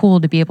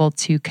cool to be able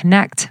to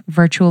connect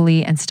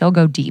virtually and still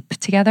go deep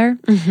together.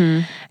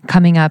 Mm-hmm.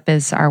 Coming up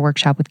is our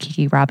workshop with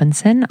Kiki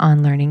Robinson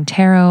on learning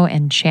tarot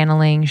and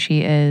channeling.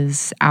 She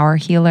is our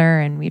healer,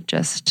 and we've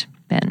just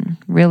been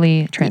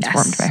really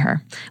transformed by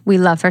her. We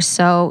love her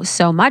so,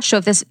 so much. So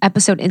if this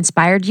episode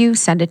inspired you,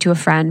 send it to a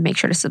friend. Make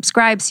sure to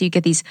subscribe so you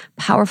get these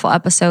powerful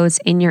episodes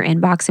in your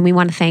inbox. And we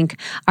want to thank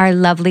our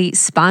lovely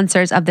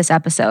sponsors of this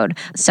episode,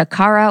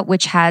 Sakara,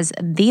 which has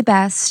the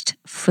best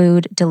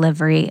food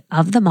delivery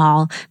of them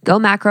all, Go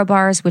Macro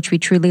Bars, which we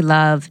truly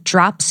love,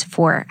 Drops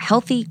for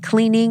healthy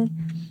cleaning.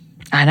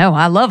 I know.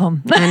 I love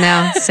them. I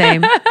know.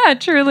 Same. I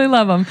truly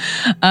love them.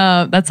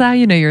 That's how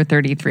you know you're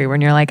 33,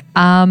 when you're like,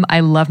 I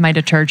love my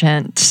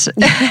detergent.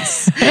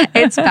 Yes.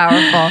 It's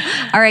powerful.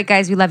 All right,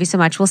 guys, we love you so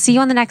much. We'll see you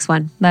on the next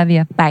one. Love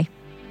you. Bye.